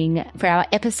morning for our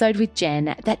episode with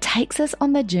Jen that takes us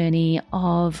on the journey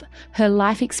of her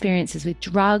life experiences with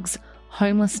drugs,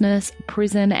 homelessness,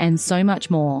 prison, and so much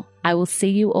more. I will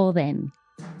see you all then.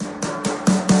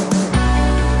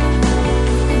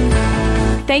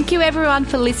 Thank you everyone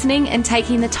for listening and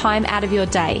taking the time out of your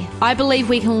day. I believe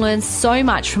we can learn so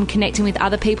much from connecting with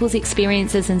other people's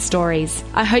experiences and stories.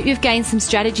 I hope you've gained some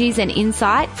strategies and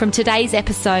insight from today's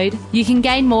episode. You can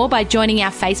gain more by joining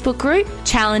our Facebook group,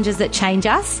 Challenges That Change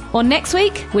Us, or next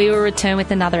week we will return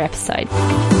with another episode.